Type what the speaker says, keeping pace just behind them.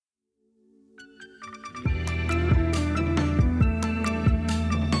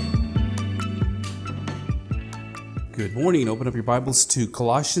Good morning. Open up your Bibles to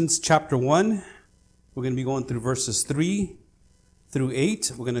Colossians chapter 1. We're going to be going through verses 3 through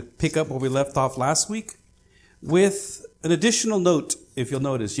 8. We're going to pick up where we left off last week with an additional note. If you'll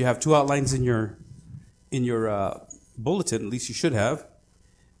notice, you have two outlines in your bulletin, at least you should have.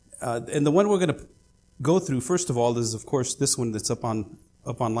 And the one we're going to go through, first of all, is, of course, this one that's up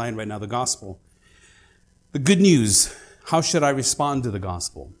online right now, the gospel. The good news. How should I respond to the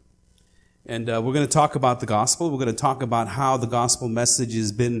gospel? And we're going to talk about the gospel. We're going to talk about how the gospel message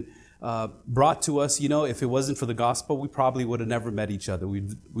has been brought to us. You know, if it wasn't for the gospel, we probably would have never met each other.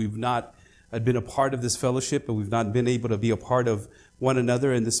 We've not been a part of this fellowship, and we've not been able to be a part of one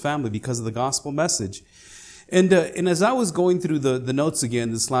another in this family because of the gospel message. And as I was going through the notes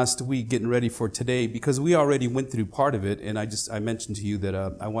again this last week, getting ready for today, because we already went through part of it, and I mentioned to you that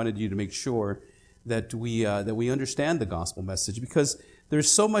I wanted you to make sure that we understand the gospel message, because there's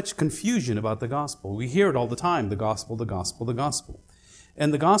so much confusion about the gospel. We hear it all the time, the gospel, the gospel, the gospel.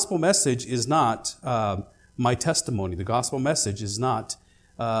 And the gospel message is not my testimony. The gospel message is not,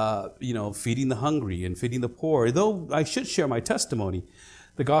 feeding the hungry and feeding the poor. Though I should share my testimony,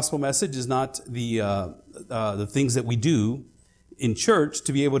 the gospel message is not the things that we do in church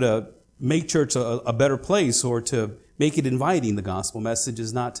to be able to make church a better place or to make it inviting. The gospel message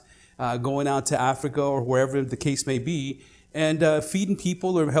is not going out to Africa or wherever the case may be and feeding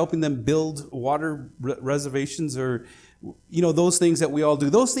people or helping them build water reservations or, those things that we all do.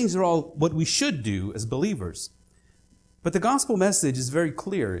 Those things are all what we should do as believers. But the gospel message is very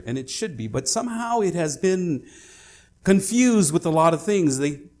clear, and it should be. But somehow it has been confused with a lot of things.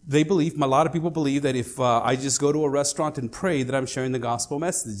 They believe, a lot of people believe that if I just go to a restaurant and pray, that I'm sharing the gospel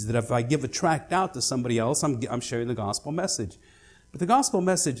message. That if I give a tract out to somebody else, I'm sharing the gospel message. But the gospel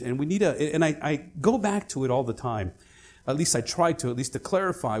message, and I go back to it all the time. At least I try to, to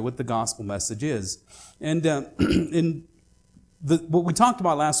clarify what the gospel message is. And what we talked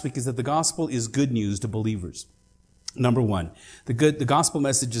about last week is that the gospel is good news to believers. Number one, the gospel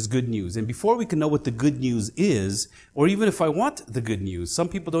message is good news. And before we can know what the good news is, or even if I want the good news, some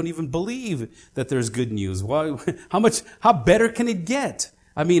people don't even believe that there's good news. Why? How better can it get?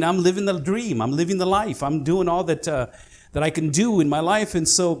 I mean, I'm living the dream. I'm living the life. I'm doing all that I can do in my life. And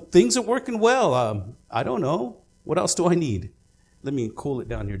so things are working well. I don't know. What else do I need? Let me cool it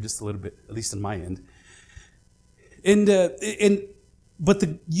down here just a little bit, at least on my end. But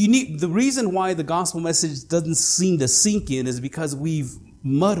the reason why the gospel message doesn't seem to sink in is because we've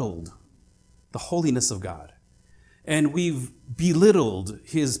muddled the holiness of God. And we've belittled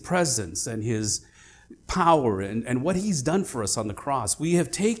His presence and His power and what He's done for us on the cross. We have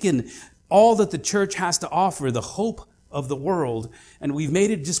taken all that the church has to offer, the hope of the world, and we've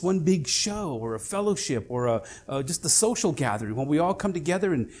made it just one big show or a fellowship or just a social gathering when we all come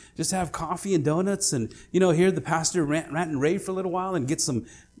together and just have coffee and donuts and, hear the pastor rant and rave for a little while and get some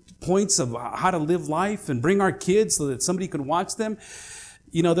points of how to live life and bring our kids so that somebody can watch them.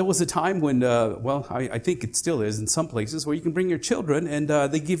 There was a time when, I think it still is in some places, where you can bring your children and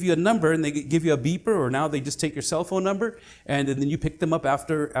they give you a number and they give you a beeper, or now they just take your cell phone number and then you pick them up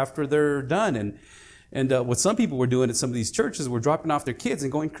after they're done. And what some people were doing at some of these churches were dropping off their kids and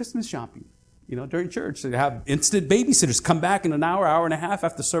going Christmas shopping, during church. They have instant babysitters come back in an hour and a half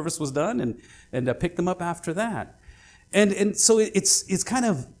after service was done and pick them up after that. And so it's kind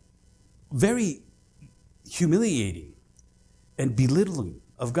of very humiliating and belittling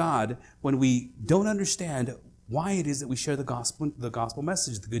of God when we don't understand why it is that we share the gospel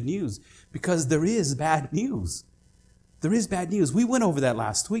message, the good news, because there is bad news. There is bad news. We went over that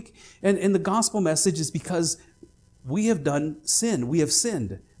last week. And the gospel message is because we have done sin. We have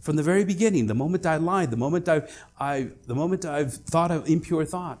sinned from the very beginning. The moment I lied, the moment I've thought of impure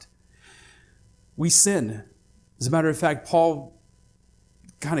thought, we sin. As a matter of fact, Paul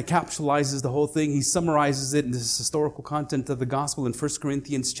kind of capsulizes the whole thing. He summarizes it in this historical content of the gospel in 1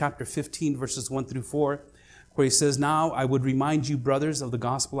 Corinthians chapter 15, verses 1 through 4, where he says, "Now I would remind you, brothers, of the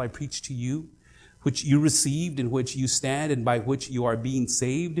gospel I preached to you, which you received, in which you stand, and by which you are being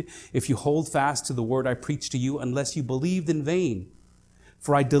saved, if you hold fast to the word I preached to you, unless you believed in vain.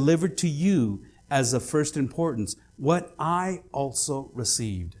 For I delivered to you as of first importance what I also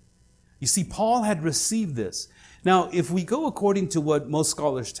received." You see, Paul had received this. Now, if we go according to what most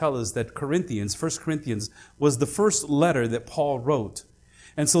scholars tell us, that 1 Corinthians, was the first letter that Paul wrote.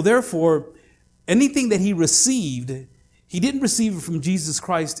 And so therefore, anything that he received, he didn't receive it from Jesus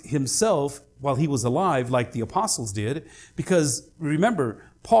Christ himself while he was alive, like the apostles did, because remember,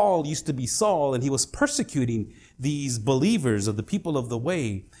 Paul used to be Saul, and he was persecuting these believers, of the people of the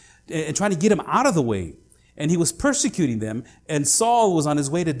way, and trying to get them out of the way. And he was persecuting them. And Saul was on his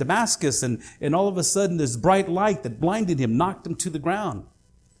way to Damascus. And all of a sudden, this bright light that blinded him knocked him to the ground.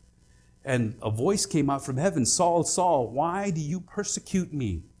 And a voice came out from heaven, Saul, Saul, why do you persecute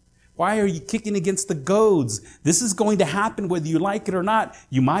me? Why are you kicking against the goads? This is going to happen whether you like it or not.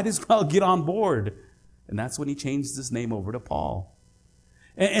 You might as well get on board. And that's when he changed his name over to Paul.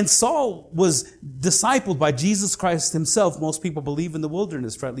 And Saul was discipled by Jesus Christ himself. Most people believe in the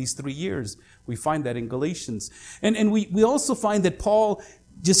wilderness for at least 3 years. We find that in Galatians. And we also find that Paul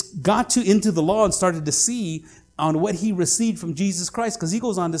just got into the law and started to see on what he received from Jesus Christ. Because he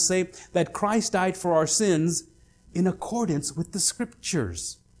goes on to say that Christ died for our sins in accordance with the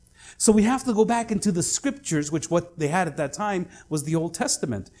Scriptures. So we have to go back into the Scriptures, which what they had at that time was the Old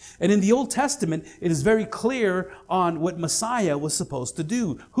Testament. And in the Old Testament, it is very clear on what Messiah was supposed to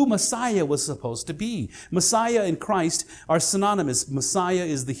do, who Messiah was supposed to be. Messiah and Christ are synonymous. Messiah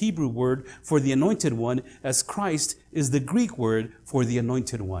is the Hebrew word for the anointed one, as Christ is the Greek word for the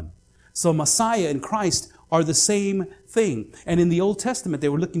anointed one. So Messiah and Christ are the same thing. And in the Old Testament, they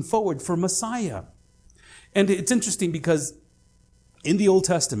were looking forward for Messiah. And it's interesting because in the Old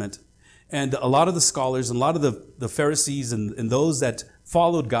Testament, and a lot of the scholars and a lot of the Pharisees and those that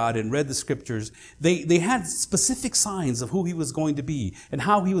followed God and read the Scriptures, they had specific signs of who he was going to be and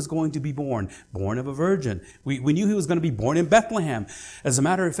how he was going to be born. Born of a virgin. We knew he was going to be born in Bethlehem. As a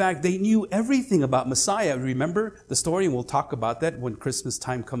matter of fact, they knew everything about Messiah. Remember the story, and we'll talk about that when Christmas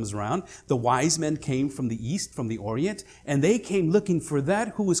time comes around. The wise men came from the east, from the Orient, and they came looking for that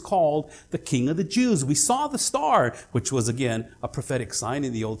who was called the King of the Jews. We saw the star, which was, again, a prophetic sign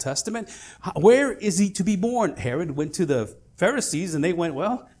in the Old Testament. Where is he to be born? Herod went to the Pharisees, and they went,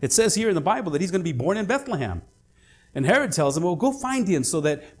 well, it says here in the Bible that he's going to be born in Bethlehem. And Herod tells them, well, go find him so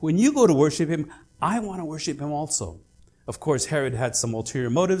that when you go to worship him, I want to worship him also. Of course, Herod had some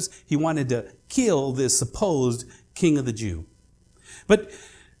ulterior motives. He wanted to kill this supposed king of the Jew. But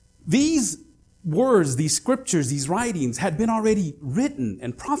these words, these scriptures, these writings had been already written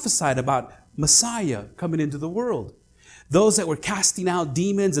and prophesied about Messiah coming into the world. Those that were casting out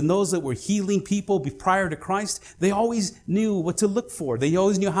demons and those that were healing people prior to Christ, they always knew what to look for. They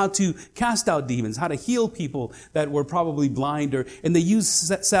always knew how to cast out demons, how to heal people that were probably blind, and they used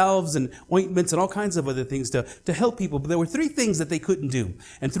salves and ointments and all kinds of other things to help people. But there were 3 things that they couldn't do,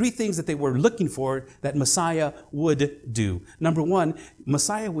 and 3 things that they were looking for that Messiah would do. Number 1,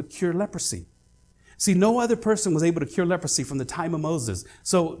 Messiah would cure leprosy. See, no other person was able to cure leprosy from the time of Moses.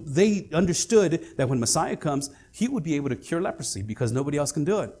 So they understood that when Messiah comes, he would be able to cure leprosy because nobody else can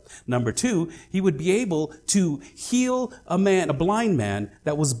do it. Number 2, he would be able to heal a blind man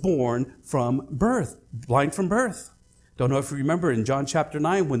that was born from birth, blind from birth. Don't know if you remember in John chapter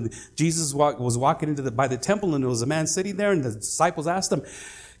 9 when Jesus was walking by the temple and there was a man sitting there and the disciples asked him,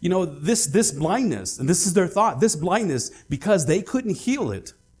 you know, this blindness, and this is their thought, this blindness, because they couldn't heal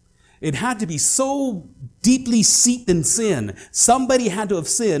it. It had to be so deeply seeped in sin. Somebody had to have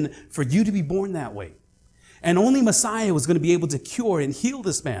sinned for you to be born that way. And only Messiah was going to be able to cure and heal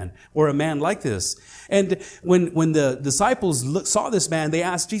this man, or a man like this. And when the disciples saw this man, they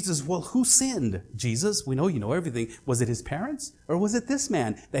asked Jesus, well, who sinned? Jesus, we know you know everything. Was it his parents, or was it this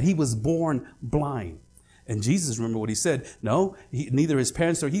man that he was born blind? And Jesus, remember what he said? No, neither his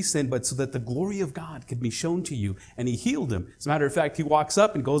parents nor he sinned, but so that the glory of God could be shown to you. And he healed him. As a matter of fact, he walks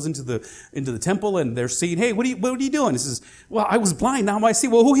up and goes into the temple, and they're saying, hey, what are you doing? He says, well, I was blind. Now I see.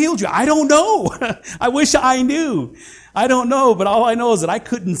 Well, who healed you? I don't know. I wish I knew. I don't know. But all I know is that I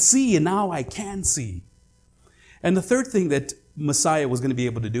couldn't see, and now I can see. And the third thing that Messiah was going to be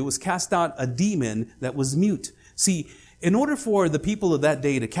able to do was cast out a demon that was mute. See, in order for the people of that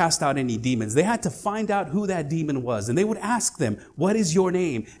day to cast out any demons, they had to find out who that demon was. And they would ask them, what is your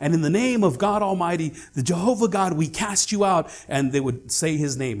name? And in the name of God Almighty, the Jehovah God, we cast you out. And they would say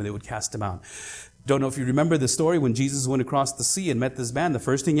his name and they would cast him out. Don't know if you remember the story when Jesus went across the sea and met this man. The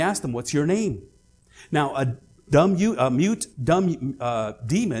first thing he asked him, what's your name? Now, a mute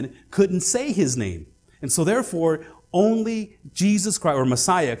demon couldn't say his name. And so therefore, only Jesus Christ or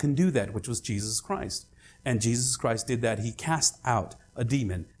Messiah can do that, which was Jesus Christ. And Jesus Christ did that. He cast out a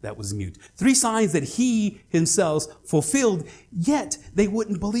demon that was mute. 3 signs that he himself fulfilled, yet they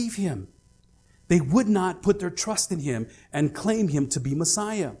wouldn't believe him. They would not put their trust in him and claim him to be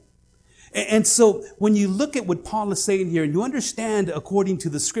Messiah. And so when you look at what Paul is saying here and you understand according to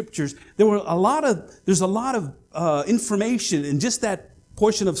the scriptures, there's a lot of information in just that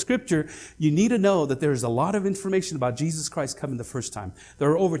portion of scripture. You need to know that there's a lot of information about Jesus Christ coming the first time.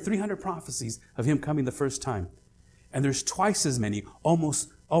 There are over 300 prophecies of him coming the first time. And there's twice as many, almost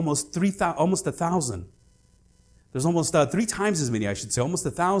 1,000 There's almost 3 times as many, I should say, almost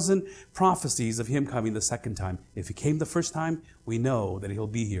 1,000 prophecies of him coming the second time. If he came the first time, we know that he'll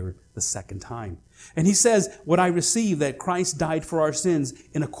be here the second time. And he says, what I received, that Christ died for our sins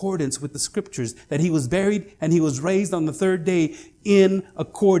in accordance with the scriptures, that he was buried and he was raised on the third day in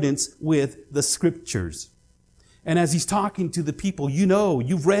accordance with the scriptures. And as he's talking to the people, you know,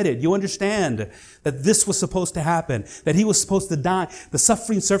 you've read it, you understand that this was supposed to happen, that he was supposed to die, the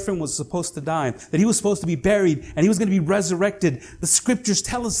suffering servant was supposed to die, that he was supposed to be buried, and he was going to be resurrected. The scriptures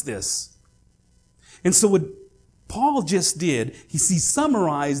tell us this. And so what Paul just did, he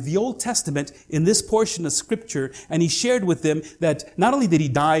summarized the Old Testament in this portion of scripture, and he shared with them that not only did he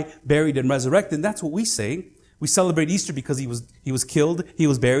die, buried, and resurrected, and that's what we say. We celebrate Easter because he was killed, he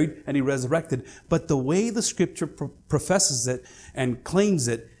was buried, and he resurrected. But the way the scripture professes it and claims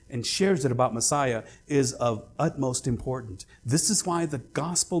it and shares it about Messiah is of utmost importance. This is why the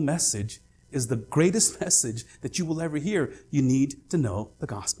gospel message is the greatest message that you will ever hear. You need to know the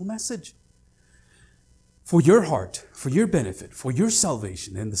gospel message. For your heart, for your benefit, for your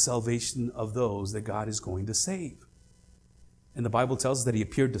salvation, and the salvation of those that God is going to save. And the Bible tells us that he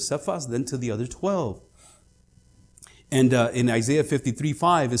appeared to Cephas, then to the other 12. And in Isaiah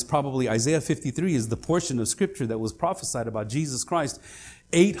 53:5 is probably, Isaiah 53 is the portion of scripture that was prophesied about Jesus Christ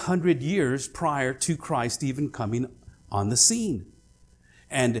 800 years prior to Christ even coming on the scene.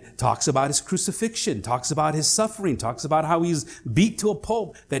 And talks about his crucifixion, talks about his suffering, talks about how he's beat to a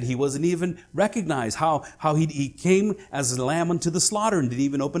pulp, that he wasn't even recognized, how he came as a lamb unto the slaughter and didn't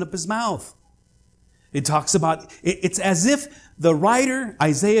even open up his mouth. It talks about, it's as if the writer,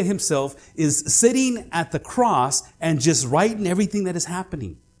 Isaiah himself, is sitting at the cross and just writing everything that is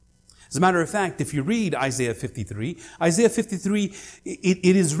happening. As a matter of fact, if you read Isaiah 53,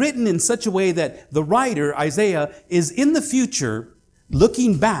 it is written in such a way that the writer, Isaiah, is in the future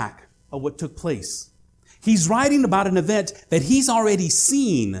looking back at what took place. He's writing about an event that he's already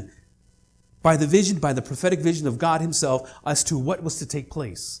seen by the prophetic vision of God himself as to what was to take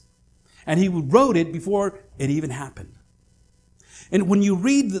place. And he wrote it before it even happened. And when you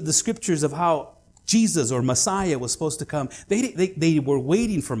read the scriptures of how Jesus or Messiah was supposed to come, they were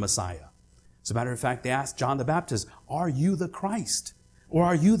waiting for Messiah. As a matter of fact, they asked John the Baptist, are you the Christ? Or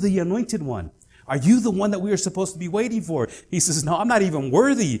are you the anointed one? Are you the one that we are supposed to be waiting for? He says, no, I'm not even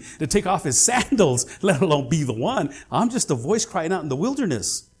worthy to take off his sandals, let alone be the one. I'm just a voice crying out in the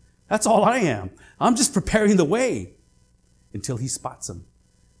wilderness. That's all I am. I'm just preparing the way until he spots him.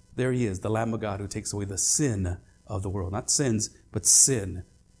 There he is, the Lamb of God who takes away the sin of the world. Not sins, but sin.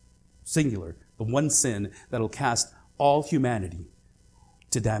 Singular. The one sin that'll cast all humanity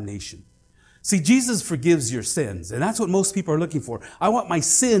to damnation. See, Jesus forgives your sins, and that's what most people are looking for. I want my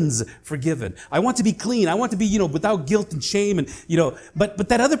sins forgiven. I want to be clean. I want to be, without guilt and shame and, but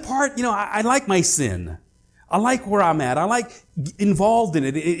that other part, I like my sin. I like where I'm at. I like involved in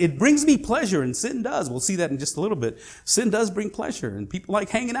it. It brings me pleasure, and sin does. We'll see that in just a little bit. Sin does bring pleasure, and people like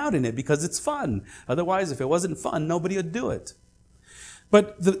hanging out in it because it's fun. Otherwise, if it wasn't fun, nobody would do it.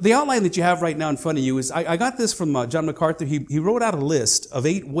 But the outline that you have right now in front of you is, I got this from John MacArthur. He wrote out a list of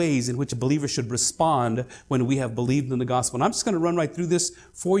 8 ways in which a believer should respond when we have believed in the gospel. And I'm just going to run right through this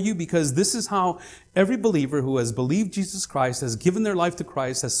for you because this is how every believer who has believed Jesus Christ, has given their life to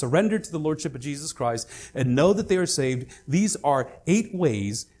Christ, has surrendered to the Lordship of Jesus Christ, and know that they are saved. These are 8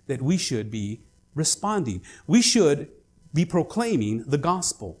 ways that we should be responding. We should be proclaiming the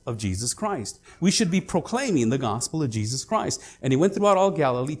gospel of Jesus Christ. We should be proclaiming the gospel of Jesus Christ. And he went throughout all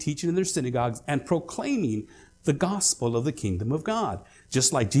Galilee, teaching in their synagogues and proclaiming the gospel of the kingdom of God.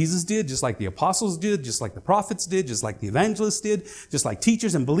 Just like Jesus did, just like the apostles did, just like the prophets did, just like the evangelists did, just like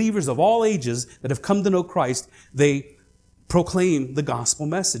teachers and believers of all ages that have come to know Christ, they proclaim the gospel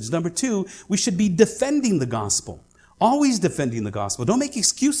message. Number 2, we should be defending the gospel. Always defending the gospel. Don't make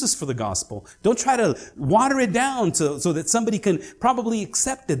excuses for the gospel. Don't try to water it down so that somebody can probably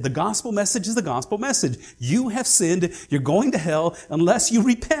accept it. The gospel message is the gospel message. You have sinned. You're going to hell unless you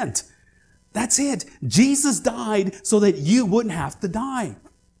repent. That's it. Jesus died so that you wouldn't have to die.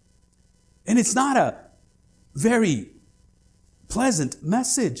 And it's not a very pleasant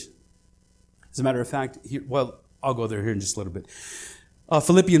message. As a matter of fact, I'll go there here in just a little bit.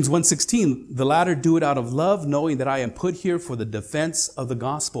 Philippians 1:16, the latter do it out of love, knowing that I am put here for the defense of the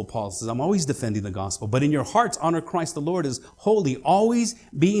gospel. Paul says, I'm always defending the gospel. But in your hearts, honor Christ the Lord as holy, always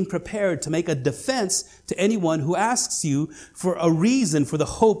being prepared to make a defense to anyone who asks you for a reason for the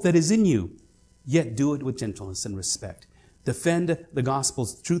hope that is in you. Yet do it with gentleness and respect. Defend the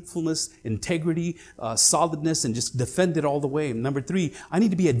gospel's truthfulness, integrity, solidness, and just defend it all the way. Number 3, I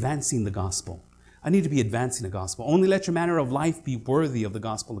need to be advancing the gospel. I need to be advancing the gospel. Only let your manner of life be worthy of the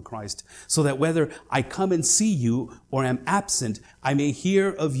gospel of Christ, so that whether I come and see you or am absent, I may hear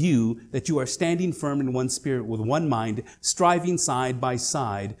of you that you are standing firm in one spirit with one mind, striving side by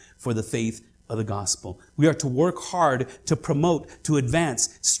side for the faith of the gospel. We are to work hard to promote, to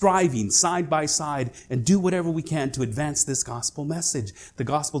advance, striving side by side, and do whatever we can to advance this gospel message. The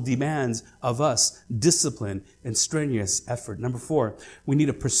gospel demands of us discipline and strenuous effort. Number 4, we need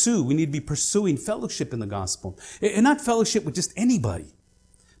to be pursuing fellowship in the gospel. And not fellowship with just anybody,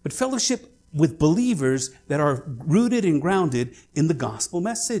 but fellowship with believers that are rooted and grounded in the gospel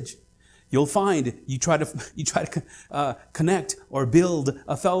message. You'll find you try to connect or build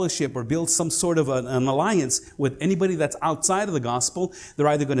a fellowship or build some sort of an alliance with anybody that's outside of the gospel. They're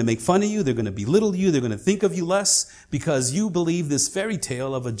either going to make fun of you, they're going to belittle you, they're going to think of you less because you believe this fairy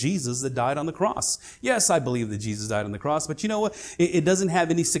tale of a Jesus that died on the cross. Yes, I believe that Jesus died on the cross, but you know what? It doesn't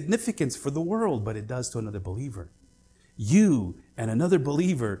have any significance for the world, but it does to another believer. You and another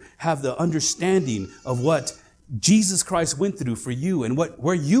believer have the understanding of what Jesus Christ went through for you and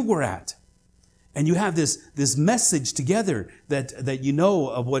where you were at. And you have this message together that you know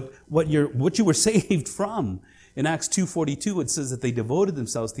of what you were saved from. In Acts 2:42, it says that they devoted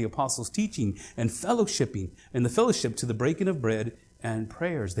themselves to the apostles' teaching and fellowshipping, and the fellowship to the breaking of bread and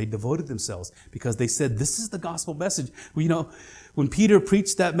prayers. They devoted themselves because they said, this is the gospel message. Well, you know, when Peter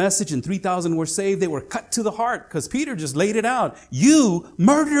preached that message and 3,000 were saved, they were cut to the heart because Peter just laid it out. You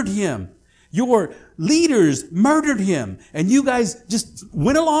murdered him. Your leaders murdered him. And you guys just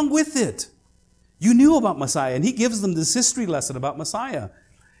went along with it. You knew about Messiah, and he gives them this history lesson about Messiah.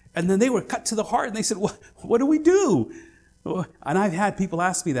 And then they were cut to the heart, and they said, what do we do? And I've had people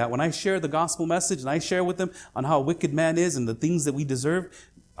ask me that when I share the gospel message, and I share with them on how wicked man is and the things that we deserve.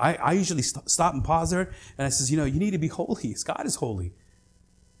 I usually stop and pause there, and I says, you need to be holy. God is holy.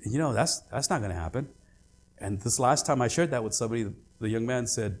 And that's not going to happen. And this last time I shared that with somebody, the young man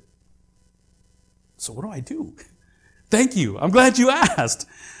said, so what do I do? Thank you. I'm glad you asked.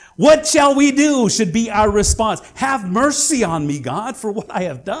 What shall we do should be our response. Have mercy on me, God, for what I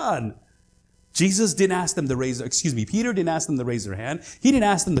have done. Peter didn't ask them to raise their hand. He didn't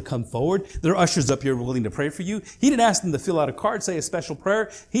ask them to come forward. There are ushers up here willing to pray for you. He didn't ask them to fill out a card, say a special prayer.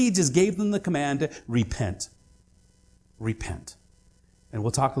 He just gave them the command to repent. Repent. And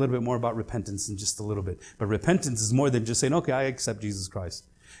we'll talk a little bit more about repentance in just a little bit. But repentance is more than just saying, okay, I accept Jesus Christ.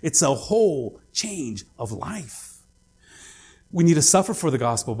 It's a whole change of life. We need to suffer for the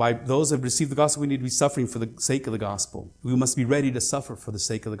gospel. By those who have received the gospel, we need to be suffering for the sake of the gospel. We must be ready to suffer for the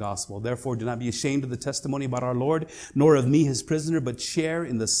sake of the gospel. Therefore, do not be ashamed of the testimony about our Lord, nor of me, his prisoner, but share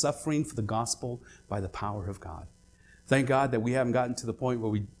in the suffering for the gospel by the power of God. Thank God that we haven't gotten to the point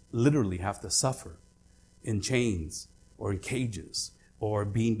where we literally have to suffer in chains or in cages or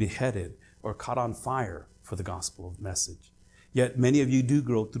being beheaded or caught on fire for the gospel message. Yet many of you do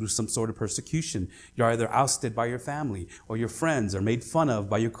go through some sort of persecution. You're either ousted by your family or your friends or made fun of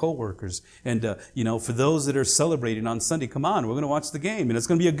by your coworkers. And, for those that are celebrating on Sunday, come on, we're going to watch the game and it's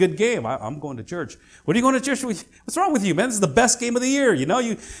going to be a good game. I'm going to church. What are you going to church with? What's wrong with you, man? This is the best game of the year.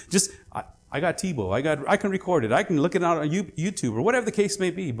 I got TiVo. I can record it. I can look it out on YouTube or whatever the case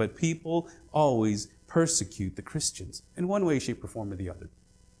may be. But people always persecute the Christians in one way, shape, or form or the other.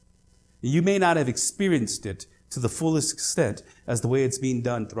 You may not have experienced it to the fullest extent as the way it's being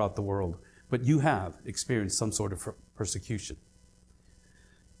done throughout the world. But you have experienced some sort of persecution.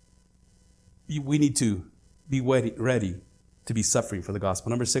 We need to be ready to be suffering for the gospel.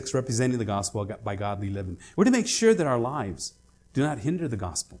 Number 6, representing the gospel by godly living. We're to make sure that our lives do not hinder the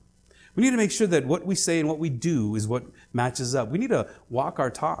gospel. We need to make sure that what we say and what we do is what matches up. We need to walk our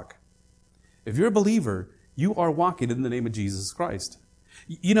talk. If you're a believer, you are walking in the name of Jesus Christ.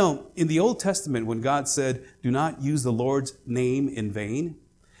 In the Old Testament, when God said, do not use the Lord's name in vain,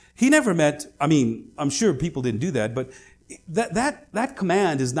 he never meant, I'm sure people didn't do that, but that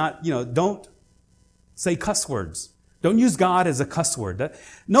command is not, don't say cuss words. Don't use God as a cuss word.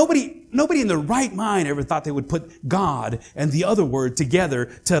 Nobody in their right mind ever thought they would put God and the other word together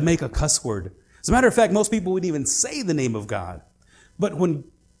to make a cuss word. As a matter of fact, most people wouldn't even say the name of God. But when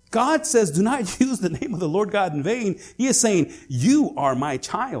God says, do not use the name of the Lord God in vain, he is saying, you are my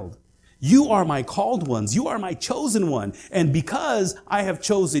child. You are my called ones. You are my chosen one. And because I have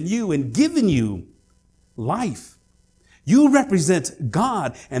chosen you and given you life, you represent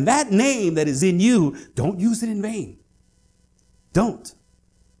God. And that name that is in you, don't use it in vain. Don't.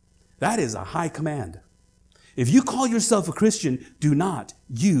 That is a high command. If you call yourself a Christian, do not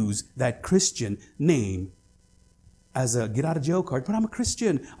use that Christian name as a get out of jail card. But I'm a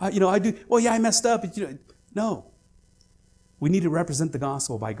Christian. I do. Well, yeah, I messed up. No. We need to represent the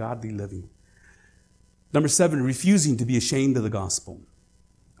gospel by godly living. Number 7, refusing to be ashamed of the gospel.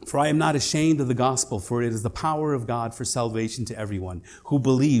 For I am not ashamed of the gospel, for it is the power of God for salvation to everyone who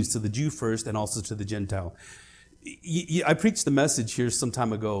believes, to the Jew first and also to the Gentile. I preached the message here some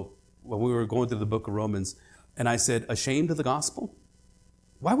time ago when we were going through the book of Romans, and I said, ashamed of the gospel?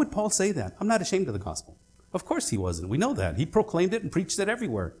 Why would Paul say that? I'm not ashamed of the gospel. Of course he wasn't. We know that. He proclaimed it and preached it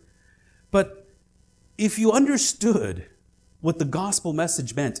everywhere. But if you understood what the gospel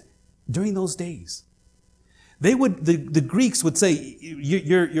message meant during those days, the Greeks would say,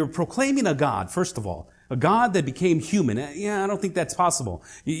 you're proclaiming a God, first of all, a God that became human. Yeah, I don't think that's possible.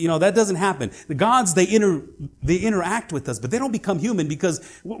 That doesn't happen. The gods, they interact with us, but they don't become human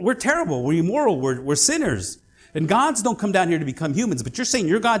because we're terrible, we're immoral, we're sinners. And gods don't come down here to become humans, but you're saying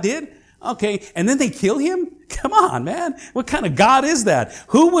your God did? Okay, and then they kill him? Come on, man. What kind of God is that?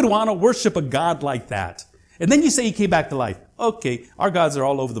 Who would want to worship a God like that? And then you say he came back to life. Okay, our gods are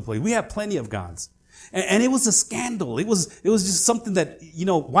all over the place. We have plenty of gods. And it was a scandal. It was just something that,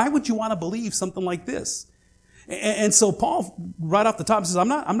 why would you want to believe something like this? And so Paul, right off the top, says, I'm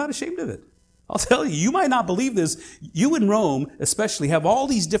not ashamed of it. I'll tell you, you might not believe this. You in Rome, especially, have all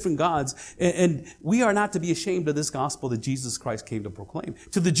these different gods, and we are not to be ashamed of this gospel that Jesus Christ came to proclaim.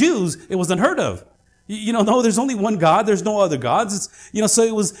 To the Jews, it was unheard of. No, there's only one God. There's no other gods. So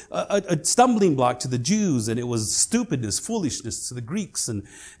it was a stumbling block to the Jews, and it was stupidness, foolishness to the Greeks, and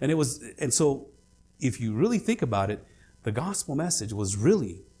so if you really think about it, the gospel message was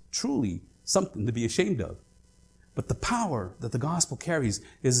really, truly something to be ashamed of. But the power that the gospel carries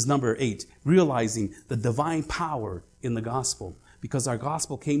is number 8, realizing the divine power in the gospel. Because our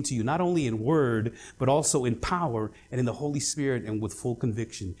gospel came to you not only in word, but also in power and in the Holy Spirit and with full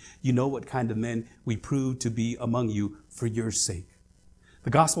conviction. You know what kind of men we prove to be among you for your sake. The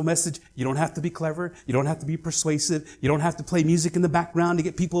gospel message, you don't have to be clever. You don't have to be persuasive. You don't have to play music in the background to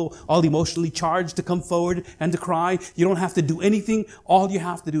get people all emotionally charged to come forward and to cry. You don't have to do anything. All you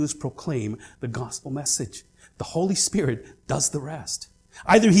have to do is proclaim the gospel message. The Holy Spirit does the rest.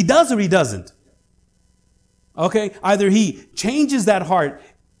 Either he does or he doesn't. Okay? Either he changes that heart,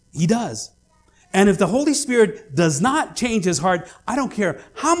 he does. And if the Holy Spirit does not change his heart, I don't care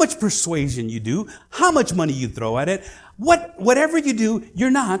how much persuasion you do, how much money you throw at it, whatever you do,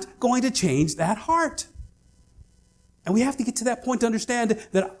 you're not going to change that heart. And we have to get to that point to understand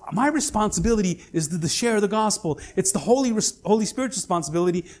that my responsibility is to share the gospel. It's the Holy Spirit's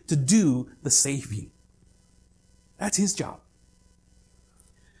responsibility to do the saving. That's his job.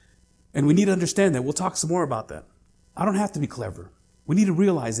 And we need to understand that. We'll talk some more about that. I don't have to be clever. We need to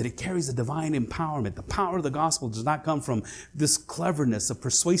realize that it carries a divine empowerment. The power of the gospel does not come from this cleverness, of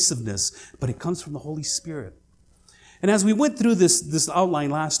persuasiveness, but it comes from the Holy Spirit. And as we went through this outline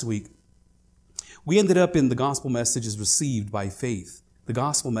last week, we ended up in the gospel message is received by faith. The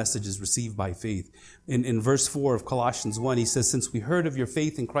gospel message is received by faith. In verse 4 of Colossians 1, he says, since we heard of your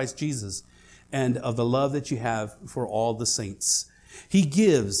faith in Christ Jesus and of the love that you have for all the saints. He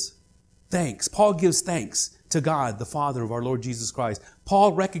gives thanks. Paul gives thanks to God, the Father of our Lord Jesus Christ.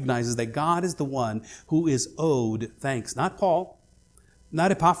 Paul recognizes that God is the one who is owed thanks. Not Paul,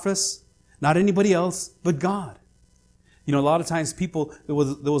 not Epaphras, not anybody else, but God. A lot of times people, there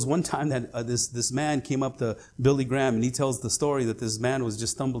was one time that this man came up to Billy Graham, and he tells the story that this man was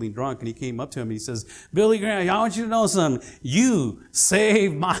just stumbling drunk, and he came up to him and he says, Billy Graham, I want you to know something. You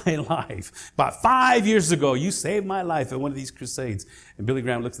saved my life. About 5 years ago, you saved my life at one of these crusades. And Billy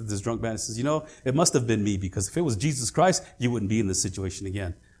Graham looks at this drunk man and says, it must have been me, because if it was Jesus Christ, you wouldn't be in this situation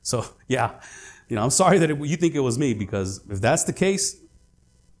again. So, yeah, I'm sorry that you think it was me, because if that's the case,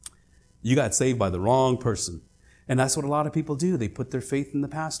 you got saved by the wrong person. And that's what a lot of people do. They put their faith in the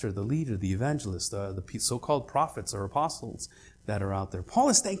pastor, the leader, the evangelist, the so-called prophets or apostles that are out there. Paul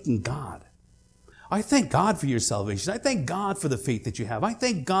is thanking God. I thank God for your salvation. I thank God for the faith that you have. I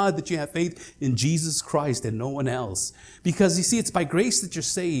thank God that you have faith in Jesus Christ and no one else. Because you see, it's by grace that you're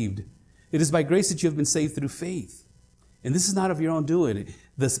saved. It is by grace that you have been saved through faith. And this is not of your own doing.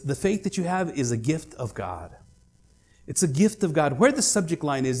 The faith that you have is a gift of God. It's a gift of God. Where the subject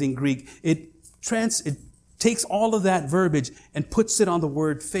line is in Greek, it takes all of that verbiage and puts it on the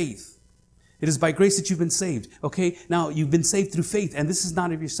word faith. It is by grace that you've been saved. Okay? Now, you've been saved through faith, and this is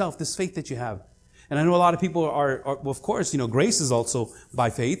not of yourself, this faith that you have. And I know a lot of people are well, of course, grace is also by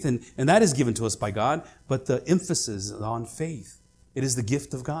faith, and that is given to us by God, but the emphasis is on faith. It is the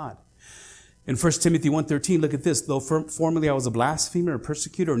gift of God. In 1 Timothy 1:13, look at this. Though formerly I was a blasphemer, a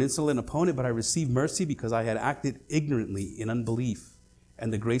persecutor, an insolent opponent, but I received mercy because I had acted ignorantly in unbelief,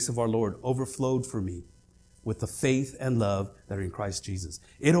 and the grace of our Lord overflowed for me with the faith and love that are in Christ Jesus.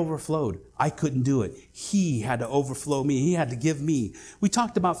 It overflowed. I couldn't do it. He had to overflow me. He had to give me. We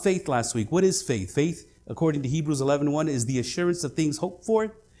talked about faith last week. What is faith? Faith according to Hebrews 11:1, is the assurance of things hoped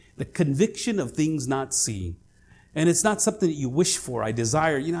for, the conviction of things not seen. And it's not something that you wish for, I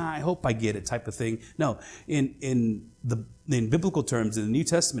desire, I hope I get it type of thing. No, in biblical terms, in the New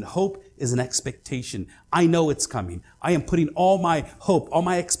Testament, hope is an expectation. I know it's coming. I am putting all my hope, all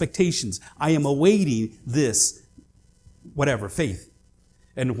my expectations. I am awaiting this, whatever, faith.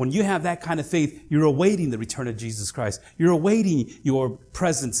 And when you have that kind of faith, you're awaiting the return of Jesus Christ. You're awaiting your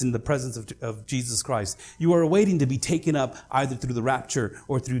presence in the presence of Jesus Christ. You are awaiting to be taken up either through the rapture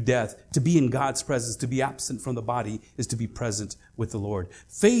or through death. To be in God's presence, to be absent from the body, is to be present with the Lord.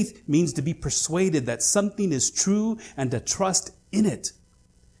 Faith means to be persuaded that something is true and to trust in it.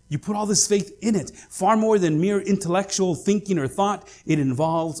 You put all this faith in it. Far more than mere intellectual thinking or thought, it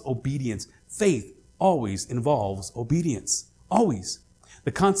involves obedience. Faith always involves obedience. Always.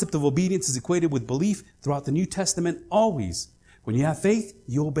 The concept of obedience is equated with belief throughout the New Testament, always. When you have faith,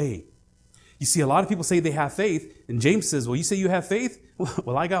 you obey. You see, a lot of people say they have faith, and James says, well, you say you have faith?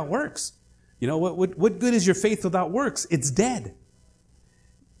 Well, I got works. What good is your faith without works? It's dead.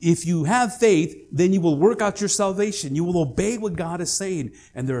 If you have faith, then you will work out your salvation. You will obey what God is saying.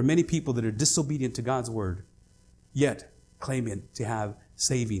 And there are many people that are disobedient to God's word, yet claiming to have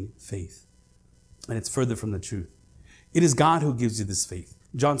saving faith. And it's further from the truth. It is God who gives you this faith.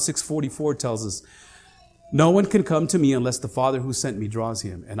 John 6:44 tells us, no one can come to me unless the Father who sent me draws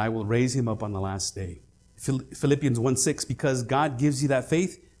him, and I will raise him up on the last day. Philippians 1:6, because God gives you that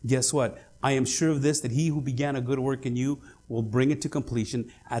faith, guess what? I am sure of this, that he who began a good work in you will bring it to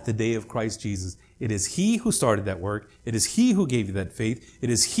completion at the day of Christ Jesus. It is he who started that work. It is he who gave you that faith. It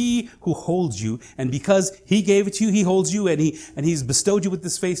is he who holds you. And because he gave it to you, he holds you, and he's bestowed you with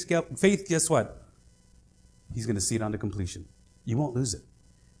this faith, guess what? He's going to see it on to completion. You won't lose it.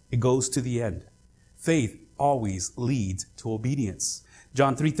 It goes to the end. Faith always leads to obedience.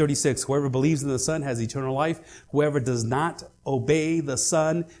 John 3:36, whoever believes in the Son has eternal life. Whoever does not obey the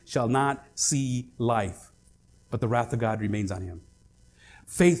Son shall not see life, but the wrath of God remains on him.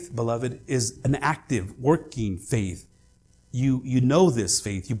 Faith, beloved, is an active, working faith. You know this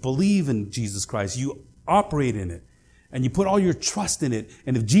faith. You believe in Jesus Christ. You operate in it. And you put all your trust in it.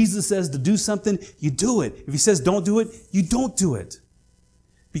 And if Jesus says to do something, you do it. If he says don't do it, you don't do it.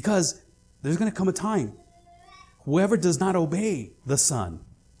 Because there's going to come a time. Whoever does not obey the Son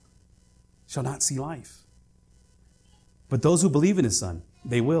shall not see life. But those who believe in his Son,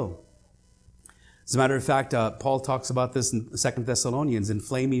 they will. As a matter of fact, Paul talks about this in 2 Thessalonians, in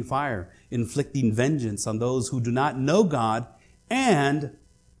flaming fire, inflicting vengeance on those who do not know God and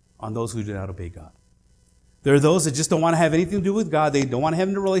on those who do not obey God. There are those that just don't want to have anything to do with God. They don't want to have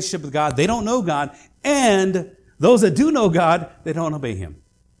a relationship with God. They don't know God. And those that do know God, they don't obey him.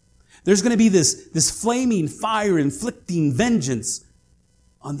 There's going to be this flaming fire inflicting vengeance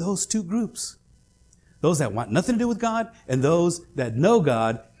on those two groups. Those that want nothing to do with God and those that know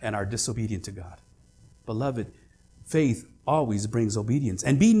God and are disobedient to God. Beloved, faith always brings obedience.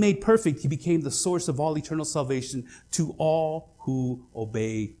 And being made perfect, he became the source of all eternal salvation to all who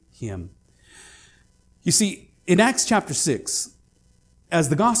obey him. You see, in Acts chapter 6, as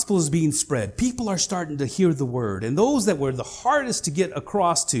the gospel is being spread, people are starting to hear the word. And those that were the hardest to get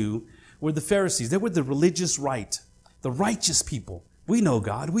across to were the Pharisees. They were the religious right, the righteous people. We know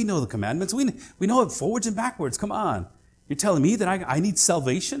God. We know the commandments. We know it forwards and backwards. Come on. You're telling me that I need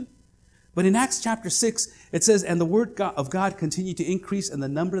salvation? But in Acts chapter 6, it says, and the word of God continued to increase, and the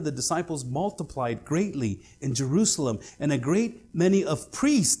number of the disciples multiplied greatly in Jerusalem, and a great many of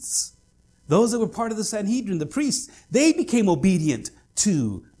priests, those that were part of the Sanhedrin, the priests, they became obedient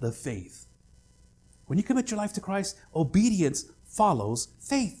to the faith. When you commit your life to Christ, obedience follows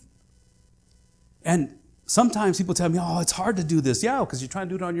faith. And sometimes people tell me, oh, it's hard to do this. Yeah, because you're trying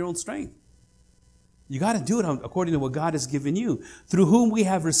to do it on your own strength. You got to do it according to what God has given you, through whom we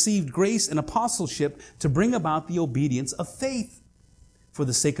have received grace and apostleship to bring about the obedience of faith for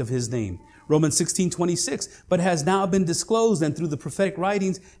the sake of his name. Romans 16:26, but has now been disclosed and through the prophetic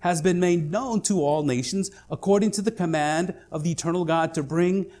writings has been made known to all nations according to the command of the eternal God to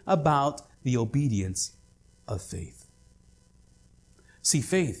bring about the obedience of faith. See,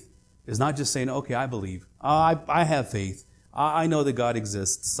 faith is not just saying, okay, I believe. I have faith. I know that God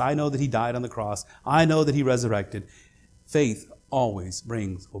exists. I know that he died on the cross. I know that he resurrected. Faith always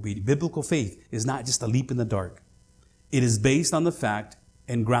brings obedience. Biblical faith is not just a leap in the dark. It is based on the fact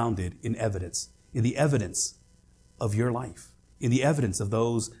and grounded in evidence, in the evidence of your life, in the evidence of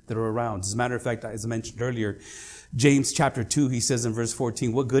those that are around. As a matter of fact, as I mentioned earlier, James chapter 2, he says in verse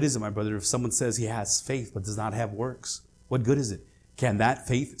 14, what good is it, my brother, if someone says he has faith but does not have works? What good is it? Can that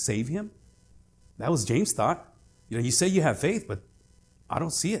faith save him? That was James' thought. You say you have faith, but I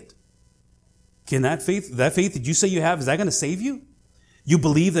don't see it. Can that faith that you say you have, is that going to save you? You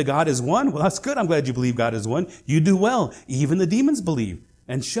believe that God is one? Well, that's good. I'm glad you believe God is one. You do well. Even the demons believe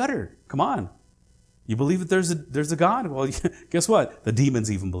and shudder. Come on. You believe that there's a God? Well, guess what? The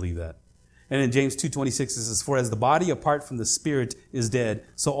demons even believe that. And in James 2:26 it says, for as the body apart from the spirit is dead,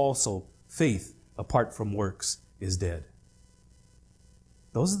 so also faith apart from works is dead.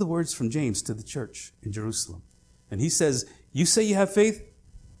 Those are the words from James to the church in Jerusalem. And he says, you say you have faith?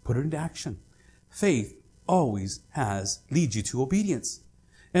 Put it into action. Faith always leads you to obedience.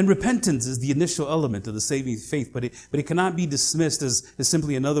 And repentance is the initial element of the saving faith, but it cannot be dismissed as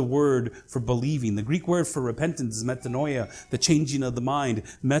simply another word for believing. The Greek word for repentance is metanoia, the changing of the mind.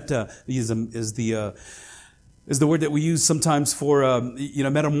 Meta is the word that we use sometimes for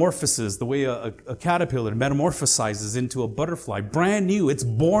metamorphosis, the way a caterpillar metamorphosizes into a butterfly. Brand new, it's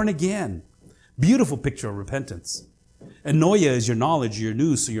born again. Beautiful picture of repentance. And noia is your knowledge, your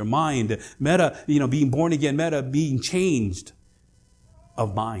nous, so your mind. Meta, being born again. Meta, being changed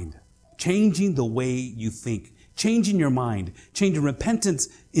of mind. Changing the way you think. Changing your mind. Changing repentance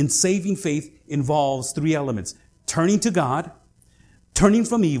in saving faith involves three elements. Turning to God, turning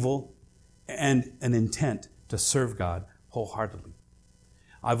from evil, and an intent to serve God wholeheartedly.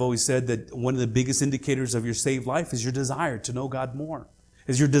 I've always said that one of the biggest indicators of your saved life is your desire to know God more.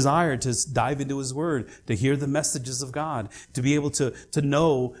 Is your desire to dive into His Word, to hear the messages of God, to be able to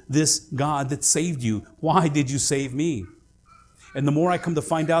know this God that saved you. Why did you save me? And the more I come to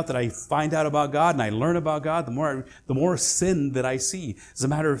find out that I find out about God and I learn about God, the more sin that I see. As a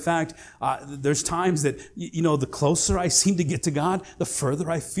matter of fact, there's times that, the closer I seem to get to God, the further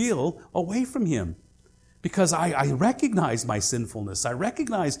I feel away from Him. Because I recognize my sinfulness. I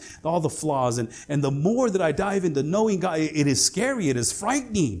recognize all the flaws. And the more that I dive into knowing God, it is scary. It is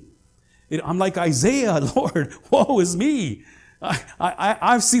frightening. I'm like Isaiah, Lord, woe is me.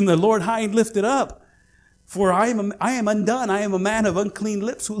 I've seen the Lord high and lifted up. For I am undone. I am a man of unclean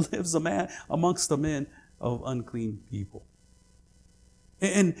lips who lives amongst the men of unclean people.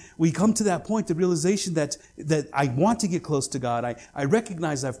 And we come to that point, the realization that I want to get close to God. I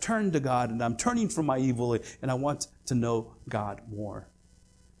recognize I've turned to God and I'm turning from my evil and I want to know God more.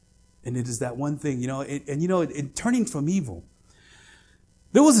 And it is that one thing, in turning from evil.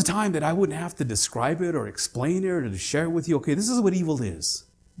 There was a time that I wouldn't have to describe it or explain it or to share with you, okay, this is what evil is.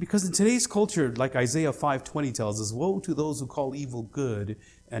 Because in today's culture, like Isaiah 5:20 tells us, woe to those who call evil good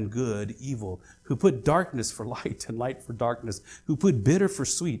and good evil, who put darkness for light and light for darkness, who put bitter for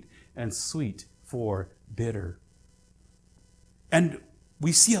sweet and sweet for bitter. And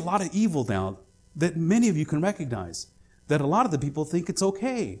we see a lot of evil now that many of you can recognize, that a lot of the people think it's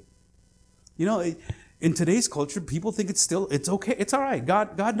okay. In today's culture, people think it's okay. It's all right.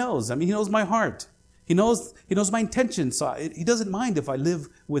 God knows. He knows my heart. He knows my intentions. So He doesn't mind if I live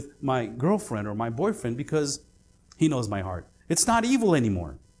with my girlfriend or my boyfriend because He knows my heart. It's not evil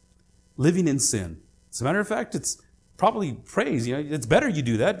anymore. Living in sin. As a matter of fact, it's probably praise. It's better you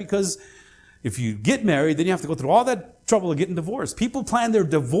do that because if you get married, then you have to go through all that trouble of getting divorced. People plan their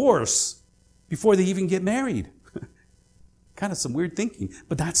divorce before they even get married. Kind of some weird thinking,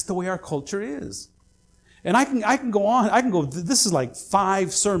 but that's the way our culture is. And I can go on. This is like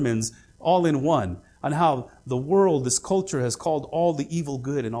 5 sermons all in one on how the world, this culture has called all the evil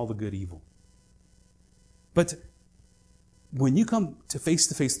good and all the good evil. But when you come to face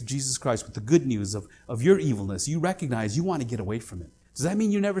with Jesus Christ with the good news of your evilness, you recognize you want to get away from it. Does that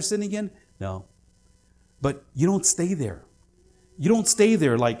mean you never sin again? No. But you don't stay there. You don't stay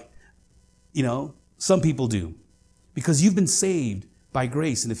there like, some people do. Because you've been saved by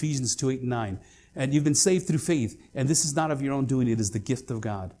grace in Ephesians 2:8-9. And you've been saved through faith. And this is not of your own doing. It is the gift of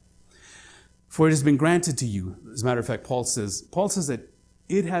God. For it has been granted to you. As a matter of fact, Paul says that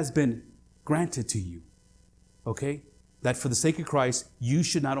it has been granted to you. Okay? That for the sake of Christ, you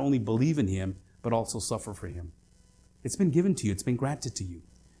should not only believe in Him, but also suffer for Him. It's been given to you. It's been granted to you.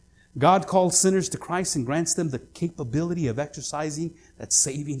 God calls sinners to Christ and grants them the capability of exercising that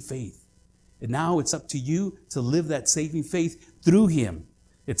saving faith. And now it's up to you to live that saving faith through Him.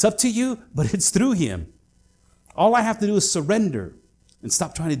 It's up to you, but it's through Him. All I have to do is surrender and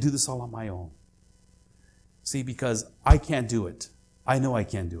stop trying to do this all on my own. See, because I can't do it. I know I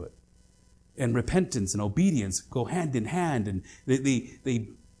can't do it. And repentance and obedience go hand in hand, and they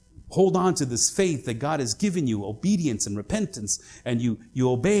hold on to this faith that God has given you, obedience and repentance, and you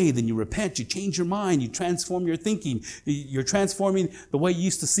obey, then you repent, you change your mind, you transform your thinking, you're transforming the way you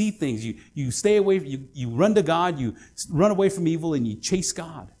used to see things, you stay away, you run to God, you run away from evil, and you chase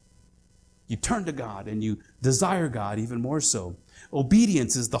God. You turn to God, and you desire God even more so.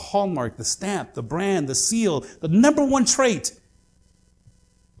 Obedience is the hallmark, the stamp, the brand, the seal, the number one trait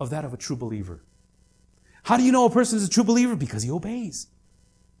of that of a true believer. How do you know a person is a true believer? Because he obeys.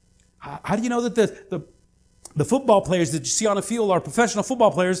 How do you know that the football players that you see on the field are professional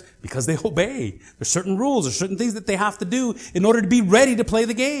football players? Because they obey. There's certain rules, there's certain things that they have to do in order to be ready to play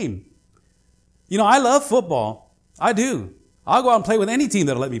the game. You know, I love football. I do. I'll go out and play with any team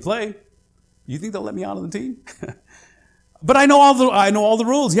that'll let me play. You think they'll let me out of the team? But I know all the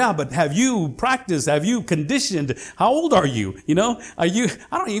rules. Yeah, but have you practiced? Have you conditioned? How old are you? You know, I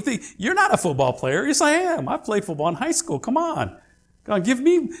don't even think, you're not a football player. Yes, I am. I played football in high school. Come on. God, give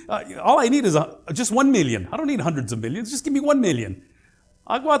me, all I need is just 1 million. I don't need hundreds of millions. Just give me 1 million.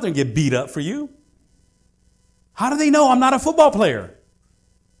 I'll go out there and get beat up for you. How do they know I'm not a football player?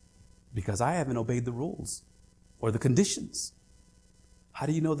 Because I haven't obeyed the rules or the conditions. How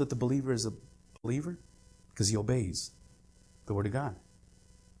do you know that the believer is a believer? Because he obeys the Word of God.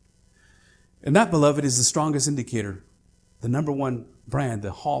 And that, beloved, is the strongest indicator, the number one brand,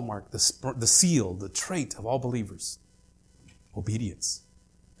 the hallmark, the seal, the trait of all believers. Obedience.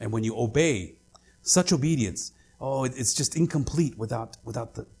 And when you obey, such obedience, it's just incomplete without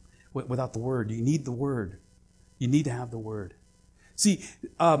the Word. You need the Word. You need to have the Word. See,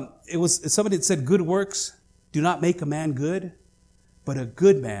 it was somebody that said, good works do not make a man good, but a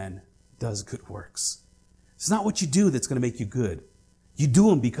good man does good works. It's not what you do that's going to make you good. You do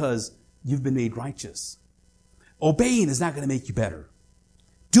them because you've been made righteous. Obeying is not going to make you better.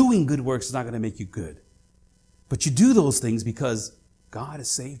 Doing good works is not going to make you good. But you do those things because God has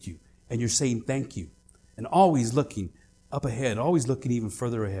saved you. And you're saying thank you. And always looking up ahead, always looking even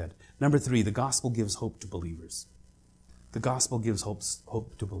further ahead. Number 3, the gospel gives hope to believers. The gospel gives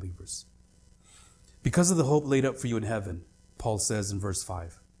hope to believers. Because of the hope laid up for you in heaven, Paul says in verse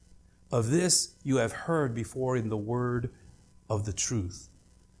 5, of this you have heard before in the word of the truth,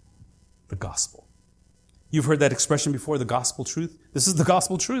 the gospel. You've heard that expression before, the gospel truth. This is the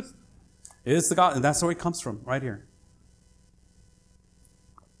gospel truth. It's the gospel, and that's where it comes from, right here.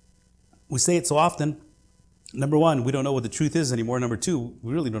 We say it so often. Number 1, we don't know what the truth is anymore. Number 2,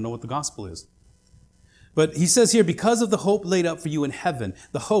 we really don't know what the gospel is. But he says here, because of the hope laid up for you in heaven,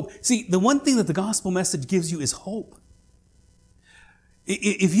 the hope. See, the one thing that the gospel message gives you is hope.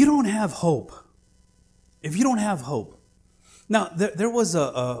 If you don't have hope, now there was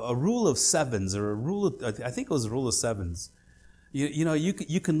a rule of sevens, or a rule of, I think it was a rule of sevens. You know,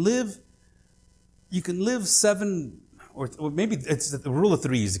 you can live 7, or maybe it's the rule of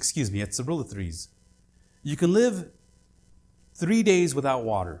threes. Excuse me, it's the rule of threes. You can live 3 days without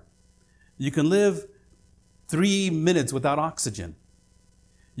water. You can live 3 minutes without oxygen.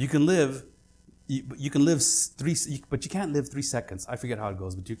 You can live 3, but you can't live 3 seconds. I forget how it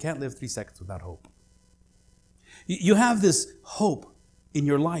goes, but you can't live 3 seconds without hope. You have this hope in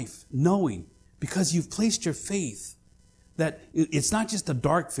your life, knowing, because you've placed your faith, that it's not just a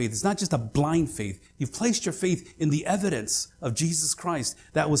dark faith, it's not just a blind faith. You've placed your faith in the evidence of Jesus Christ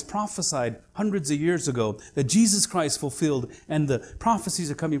that was prophesied hundreds of years ago, that Jesus Christ fulfilled, and the prophecies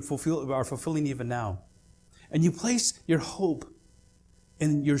are fulfilling even now. And you place your hope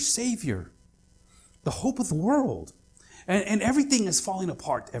in your Savior, the hope of the world. And everything is falling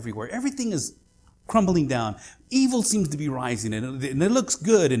apart everywhere. Everything is crumbling down. Evil seems to be rising, and it looks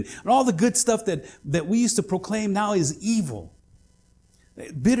good. And all the good stuff that we used to proclaim now is evil.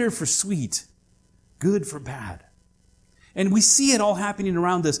 Bitter for sweet, good for bad. And we see it all happening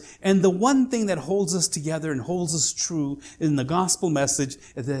around us. And the one thing that holds us together and holds us true in the gospel message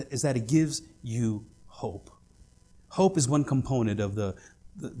is that it gives you hope. Hope is one component of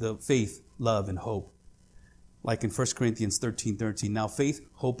the faith, love, and hope. Like in 1 Corinthians 13:13. Now faith,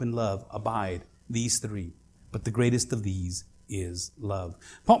 hope, and love abide, these 3. But the greatest of these is love.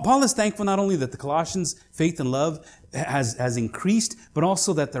 Paul is thankful not only that the Colossians' faith and love has increased, but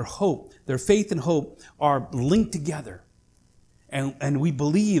also that their hope, their faith and hope are linked together. And we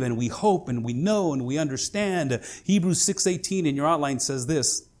believe and we hope and we know and we understand. Hebrews 6:18 in your outline says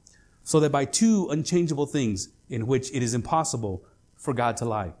this, so that by 2 unchangeable things in which it is impossible for God to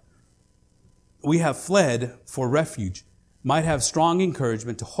lie, we have fled for refuge, might have strong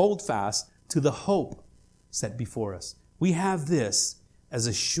encouragement to hold fast to the hope set before us. We have this as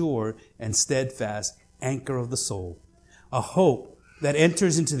a sure and steadfast anchor of the soul, a hope that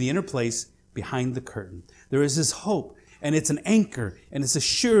enters into the inner place behind the curtain. There is this hope, and it's an anchor, and it's a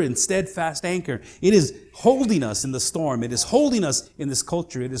sure and steadfast anchor. It is holding us in the storm. It is holding us in this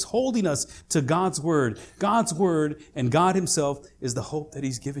culture. It is holding us to God's Word. God's Word and God Himself is the hope that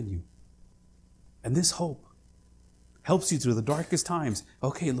He's given you. And this hope helps you through the darkest times.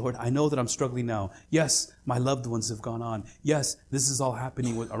 Okay, Lord, I know that I'm struggling now. Yes, my loved ones have gone on. Yes, this is all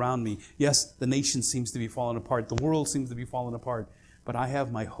happening around me. Yes, the nation seems to be falling apart. The world seems to be falling apart. But I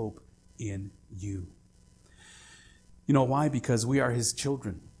have my hope in you. You know why? Because we are His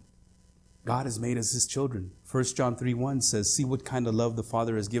children. God has made us His children. 1 John 3:1 says, see what kind of love the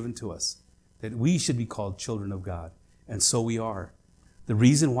Father has given to us, that we should be called children of God. And so we are. The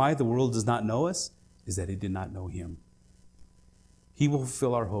reason why the world does not know us is that it did not know Him. He will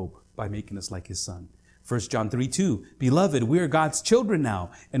fulfill our hope by making us like His Son. 1 John 3:2, beloved, we are God's children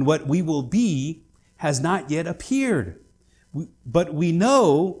now, and what we will be has not yet appeared. But we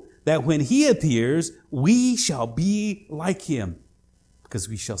know that when He appears, we shall be like Him, because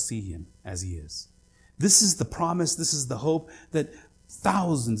we shall see Him as He is. This is the promise, this is the hope that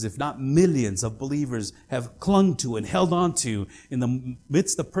thousands, if not millions, of believers have clung to and held on to in the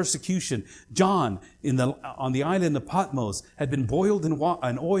midst of persecution. John, on the island of Patmos, had been boiled in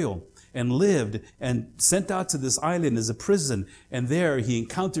oil and lived and sent out to this island as a prison. And there he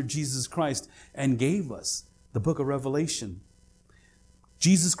encountered Jesus Christ and gave us the book of Revelation.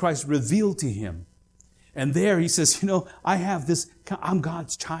 Jesus Christ revealed to him. And there he says, I have this, I'm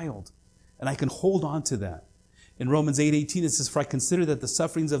God's child. And I can hold on to that. In Romans 8:18, it says, for I consider that the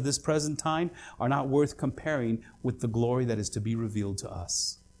sufferings of this present time are not worth comparing with the glory that is to be revealed to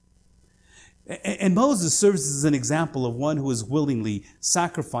us. And Moses serves as an example of one who has willingly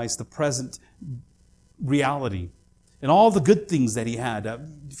sacrificed the present reality and all the good things that he had.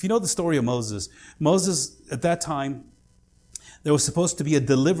 If you know the story of Moses, at that time, there was supposed to be a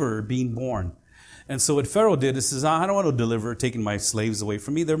deliverer being born. And so what Pharaoh did is says, I don't want a deliverer taking my slaves away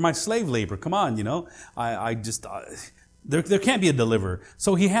from me. They're my slave labor. Come on, there can't be a deliverer.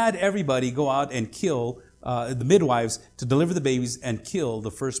 So he had everybody go out and kill the midwives to deliver the babies and kill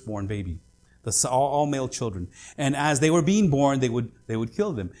the firstborn baby, all male children. And as they were being born, they would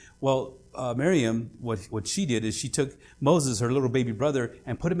kill them. Well, Miriam, what she did is she took Moses, her little baby brother,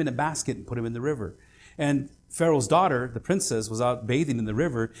 and put him in a basket and put him in the river. And Pharaoh's daughter, the princess, was out bathing in the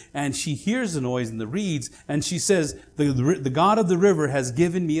river, and she hears the noise in the reeds, and she says, the God of the river has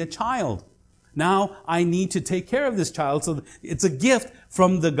given me a child. Now I need to take care of this child. So it's a gift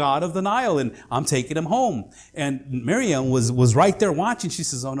from the God of the Nile, and I'm taking him home. And Miriam was right there watching. She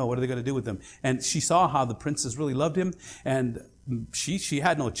says, oh no, what are they going to do with him? And she saw how the princess really loved him, and she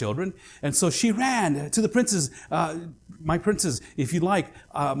had no children. And so she ran to the princess, my princess, if you like,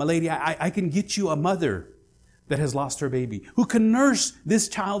 my lady, I can get you a mother that has lost her baby, who can nurse this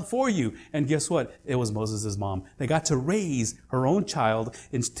child for you. And guess what? It was Moses' mom. They got to raise her own child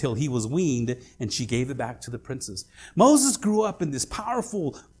until he was weaned, and she gave it back to the princess. Moses grew up in this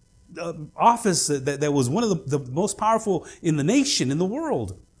powerful office that was one of the most powerful in the nation, in the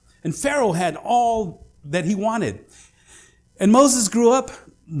world. And Pharaoh had all that he wanted. And Moses grew up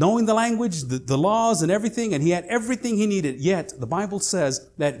knowing the language, the laws and everything, and he had everything he needed. Yet, the Bible says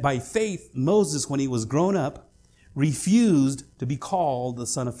that by faith, Moses, when he was grown up, refused to be called the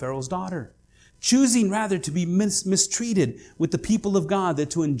son of Pharaoh's daughter, choosing rather to be mistreated with the people of God than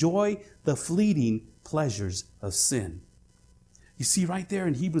to enjoy the fleeting pleasures of sin. You see right there